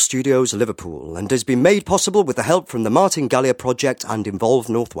Material Studios, Liverpool, and has been made possible with the help from the Martin Gallia Project and Involve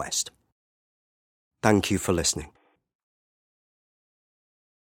Northwest. Thank you for listening.